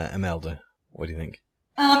 Imelda, what do you think?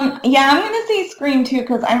 Yeah, I'm going to say Scream too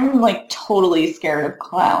because I'm, like, totally scared of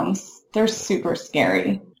clowns. They're super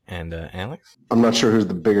scary. And Alex? I'm not sure who's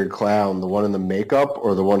the bigger clown, the one in the makeup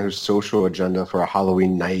or the one whose social agenda for a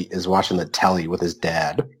Halloween night is watching the telly with his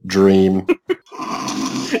dad. Dream.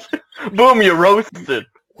 Boom, you roasted.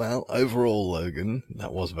 Well, overall, Logan,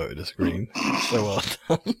 that was voted a Scream. So well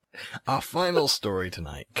done. Our final story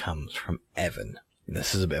tonight comes from Evan.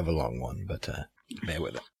 This is a bit of a long one, but bear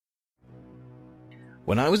with it.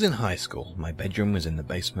 When I was in high school, my bedroom was in the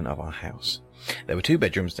basement of our house. There were 2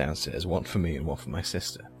 bedrooms downstairs, one for me and one for my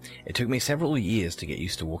sister. It took me several years to get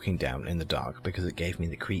used to walking down in the dark because it gave me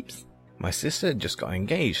the creeps. My sister had just got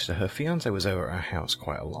engaged, so her fiancé was over at our house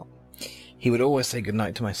quite a lot. He would always say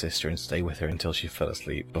goodnight to my sister and stay with her until she fell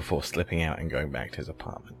asleep before slipping out and going back to his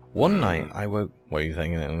apartment. One night, I woke... What are you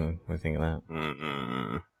thinking? What do you think of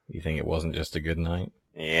that? You think it wasn't just a good night?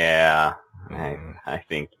 Yeah, I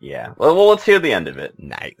think, yeah. Well, let's hear the end of it.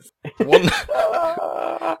 Nice.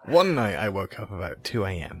 One night I woke up about 2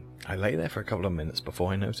 a.m. I lay there for a couple of minutes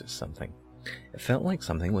before I noticed something. It felt like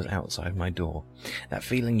something was outside my door. That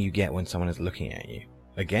feeling you get when someone is looking at you.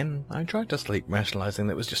 Again, I tried to sleep, rationalizing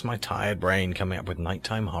that it was just my tired brain coming up with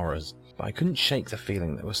nighttime horrors. But I couldn't shake the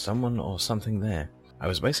feeling there was someone or something there. I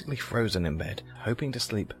was basically frozen in bed, hoping to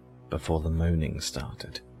sleep, before the moaning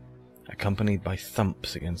started. Accompanied by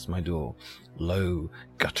thumps against my door, low,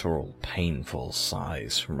 guttural, painful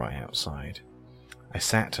sighs from right outside. I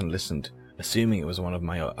sat and listened, assuming it was one of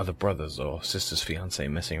my other brothers or sister's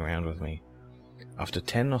fiancé messing around with me. After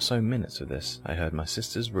 10 or so minutes of this, I heard my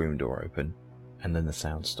sister's room door open, and then the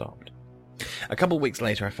sound stopped. A couple of weeks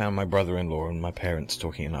later, I found my brother-in-law and my parents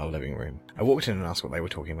talking in our living room. I walked in and asked what they were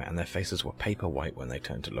talking about, and their faces were paper white when they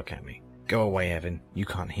turned to look at me. Go away, Evan. You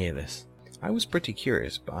can't hear this. I was pretty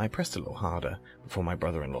curious, but I pressed a little harder before my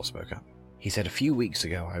brother-in-law spoke up. He said, a few weeks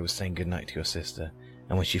ago I was saying goodnight to your sister,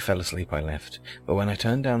 and when she fell asleep I left, but when I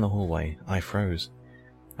turned down the hallway, I froze.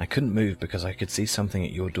 I couldn't move because I could see something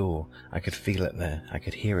at your door. I could feel it there. I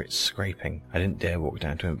could hear it scraping. I didn't dare walk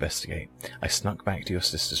down to investigate. I snuck back to your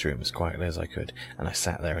sister's room as quietly as I could, and I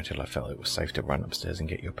sat there until I felt it was safe to run upstairs and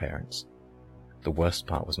get your parents. The worst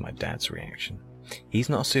part was my dad's reaction. He's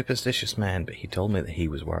not a superstitious man, but he told me that he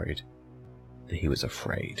was worried. That he was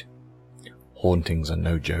afraid. Hauntings are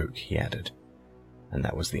no joke, he added. And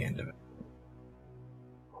that was the end of it.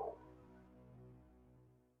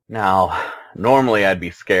 Now, normally I'd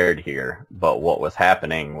be scared here, but what was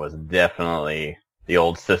happening was definitely the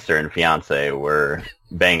old sister and fiance were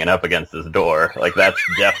banging up against his door. Like, that's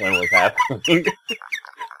definitely what's happening.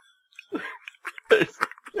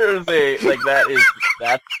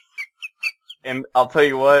 That's, and I'll tell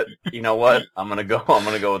you what, I'm gonna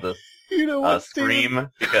go with this, scream,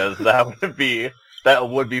 because that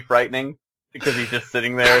would be frightening. Because he's just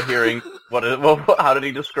sitting there hearing, how did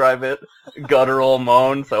he describe it? Guttural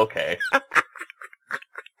moans? Okay.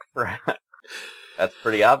 That's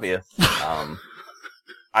pretty obvious.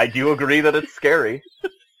 I do agree that it's scary.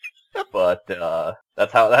 But,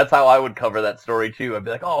 that's how I would cover that story too. I'd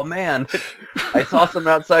be like, oh man, I saw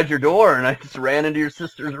something outside your door and I just ran into your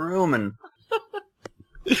sister's room and...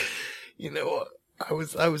 You know what?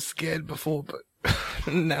 I was scared before, but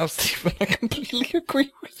now, Stephen, I completely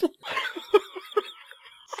agree with you.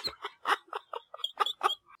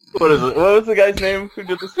 What is it? What was the guy's name who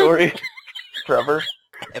did the story? Trevor?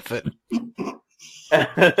 Evan.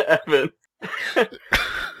 Evan.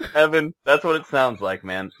 Evan, that's what it sounds like,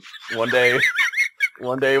 man. One day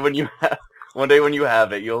when you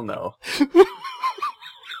have it, you'll know.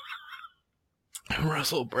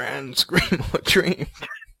 Russell Brand, scream or dream.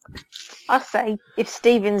 I say, if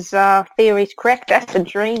Stephen's theory is correct, that's a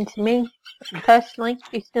dream to me. Personally,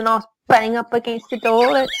 just a nice bang up against the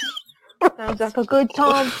door. Sounds like a good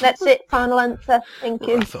time. That's it. Final answer. Thank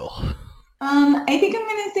you. Russell. I think I'm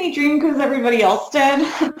going to say dream because everybody else did.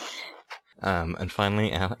 And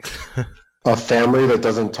finally, Alex. A family that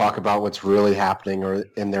doesn't talk about what's really happening or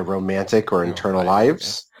in their romantic or internal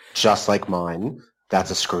lives, just like mine.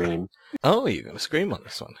 That's a scream. Oh, you're going to scream on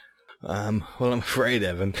this one. Well, I'm afraid,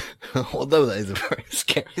 Evan, although that is a very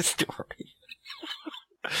scary story,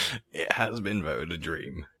 it has been voted a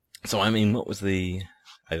dream. So, I mean, what was the...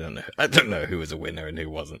 I don't know who was a winner and who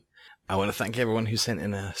wasn't. I want to thank everyone who sent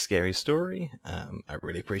in a scary story. I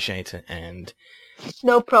really appreciate it, and...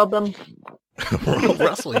 No problem.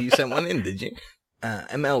 Russell, you sent one in, did you?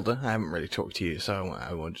 Imelda, I haven't really talked to you, so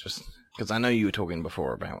I will just... Because I know you were talking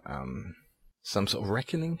before about some sort of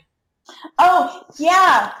reckoning. Oh,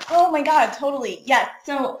 yeah. Oh, my God. Totally. Yes.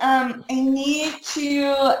 So I need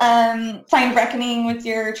to find reckoning with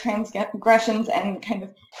your transgressions and kind of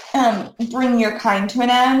bring your kind to an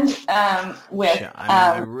end with... Sure.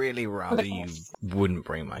 I'd really rather you wouldn't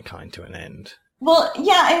bring my kind to an end. Well,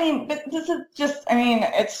 yeah, I mean, but this is just,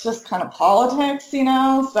 it's just kind of politics,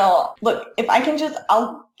 So, look, if I can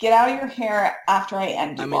I'll get out of your hair after I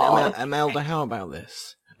end you all. Imelda, how about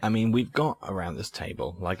this? We've got around this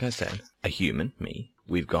table, like I said, a human, me.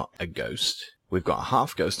 We've got a ghost. We've got a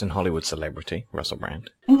half ghost and Hollywood celebrity, Russell Brand.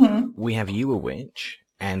 Mm-hmm. We have you, a witch,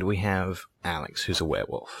 and we have Alex, who's a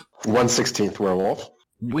werewolf. 1/16th werewolf.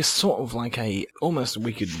 We're sort of like almost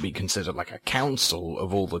we could be considered like a council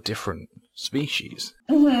of all the different species.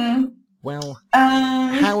 Mm-hmm. Well,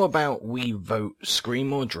 how about we vote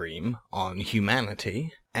Scream or Dream on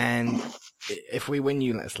humanity, and if we win,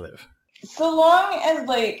 you let's live. So long as,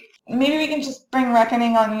 maybe we can just bring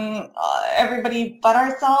reckoning on everybody but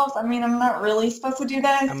ourselves. I'm not really supposed to do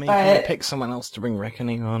this, can we pick someone else to bring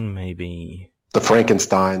reckoning on? Maybe... The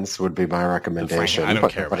Frankensteins would be my recommendation. I don't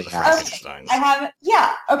care about the Frankensteins.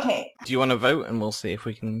 Okay. Do you want to vote, and we'll see if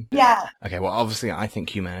we can... Yeah. Okay, well, obviously, I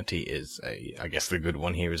think humanity is I guess the good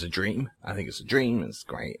one here is a dream. I think it's a dream. It's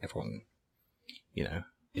great. Everyone, it's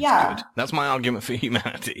good. That's my argument for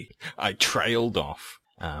humanity. I trailed off.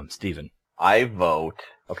 Stephen. I vote...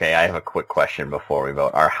 Okay, I have a quick question before we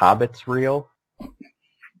vote. Are hobbits real?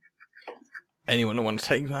 Anyone want to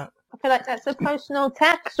take that? I feel like that's a personal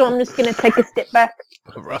attack, so I'm just going to take a step back.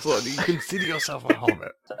 Russell, do you consider yourself a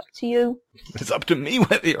hobbit? It's up to you. It's up to me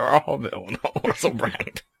whether you're a hobbit or not, Russell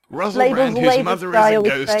Brand. Russell Brand, whose mother is a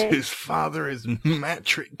ghost, whose father is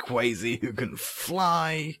Matrick Quasi, who can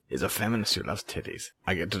fly, is a feminist who loves titties.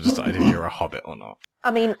 I get to decide if you're a hobbit or not.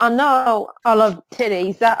 I know I love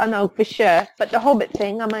titties, that I know for sure. But the hobbit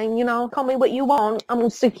thing, call me what you want. I'm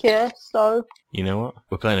secure, so... You know what?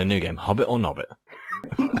 We're playing a new game, Hobbit or Nobbit.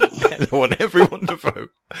 I want everyone to vote.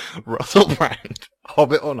 Russell Brand,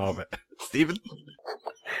 Hobbit or Nobbit. Stephen?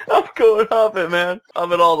 I'm going Hobbit, man.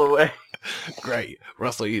 Hobbit all the way. Great.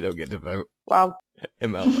 Russell, you don't get to vote. Wow.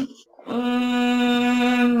 Imelda.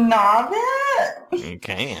 Nobbit.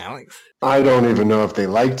 Okay, Alex. I don't even know if they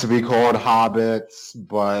like to be called hobbits,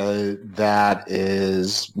 but that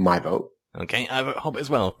is my vote. Okay, I vote hobbit as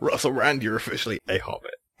well. Russell Brand, you're officially a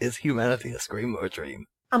hobbit. Is humanity a scream or a dream?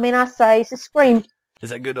 I mean, I say it's a scream. Is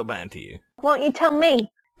that good or bad to you? Why don't you tell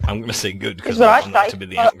me? I'm going to say good because I want that to be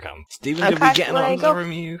the outcome. Stephen, did we get an answer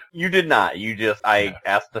from you? You did not. I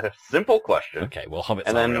asked a simple question. Okay, well,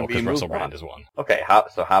 hobbits are real because Russell Brand is one. Okay,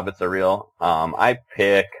 so hobbits are real. I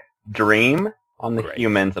pick dream on the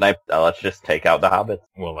humans, and let's just take out the hobbits.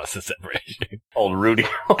 Well, that's a separate issue. Old Rudy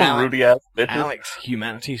ass bitches. Alex,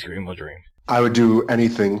 humanity, scream or dream? I would do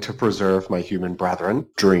anything to preserve my human brethren.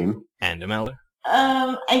 Dream. And Imelda?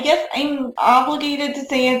 I guess I'm obligated to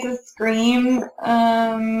say it's a scream,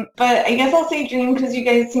 but I guess I'll say dream because you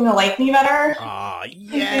guys seem to like me better. Ah,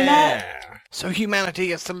 yeah! So humanity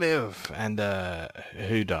gets to live, and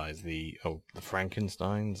who dies? The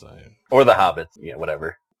Frankensteins? Or the hobbits, yeah,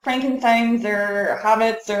 whatever. Frankensteins or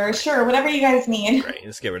hobbits or sure, whatever you guys need. Great,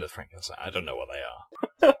 let's get rid of Frankenstein. I don't know what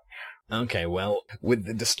they are. Okay, well, with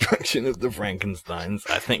the destruction of the Frankensteins,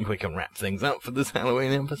 I think we can wrap things up for this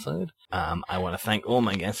Halloween episode. I want to thank all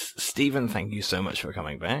my guests. Stephen, thank you so much for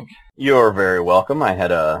coming back. You're very welcome. I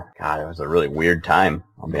had it was a really weird time,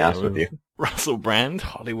 I'll be honest with you. Russell Brand,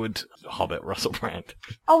 Hollywood hobbit Russell Brand.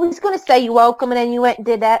 I was going to say you're welcome and then you went and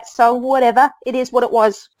did that, so whatever. It is what it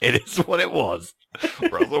was. It is what it was.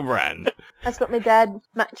 Russell Brand. That's what my dad,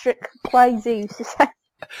 Matrick Quasi, used to say.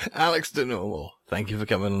 Alex DeNormal, thank you for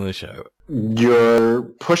coming on the show. Your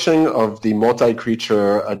pushing of the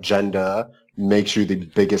multi-creature agenda makes you the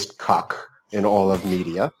biggest cuck in all of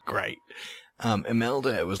media. Great.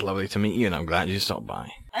 Imelda, it was lovely to meet you, and I'm glad you stopped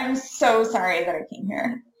by. I'm so sorry that I came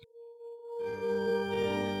here.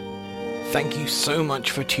 Thank you so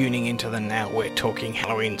much for tuning into the Now We're Talking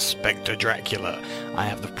Halloween Spectre Dracula. I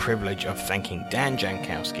have the privilege of thanking Dan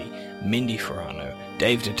Jankowski, Mindy Ferrano,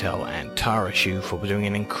 Dave Dittel, and Tara Shu for doing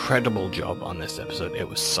an incredible job on this episode. It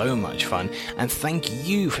was so much fun. And thank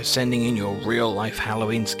you for sending in your real-life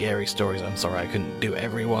Halloween scary stories. I'm sorry I couldn't do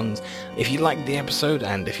everyone's. If you liked the episode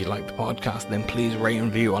and if you liked the podcast, then please rate and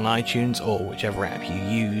review on iTunes or whichever app you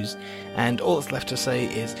use. And all that's left to say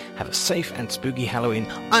is have a safe and spooky Halloween.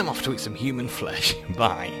 I'm off to eat some human flesh.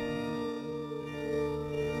 Bye.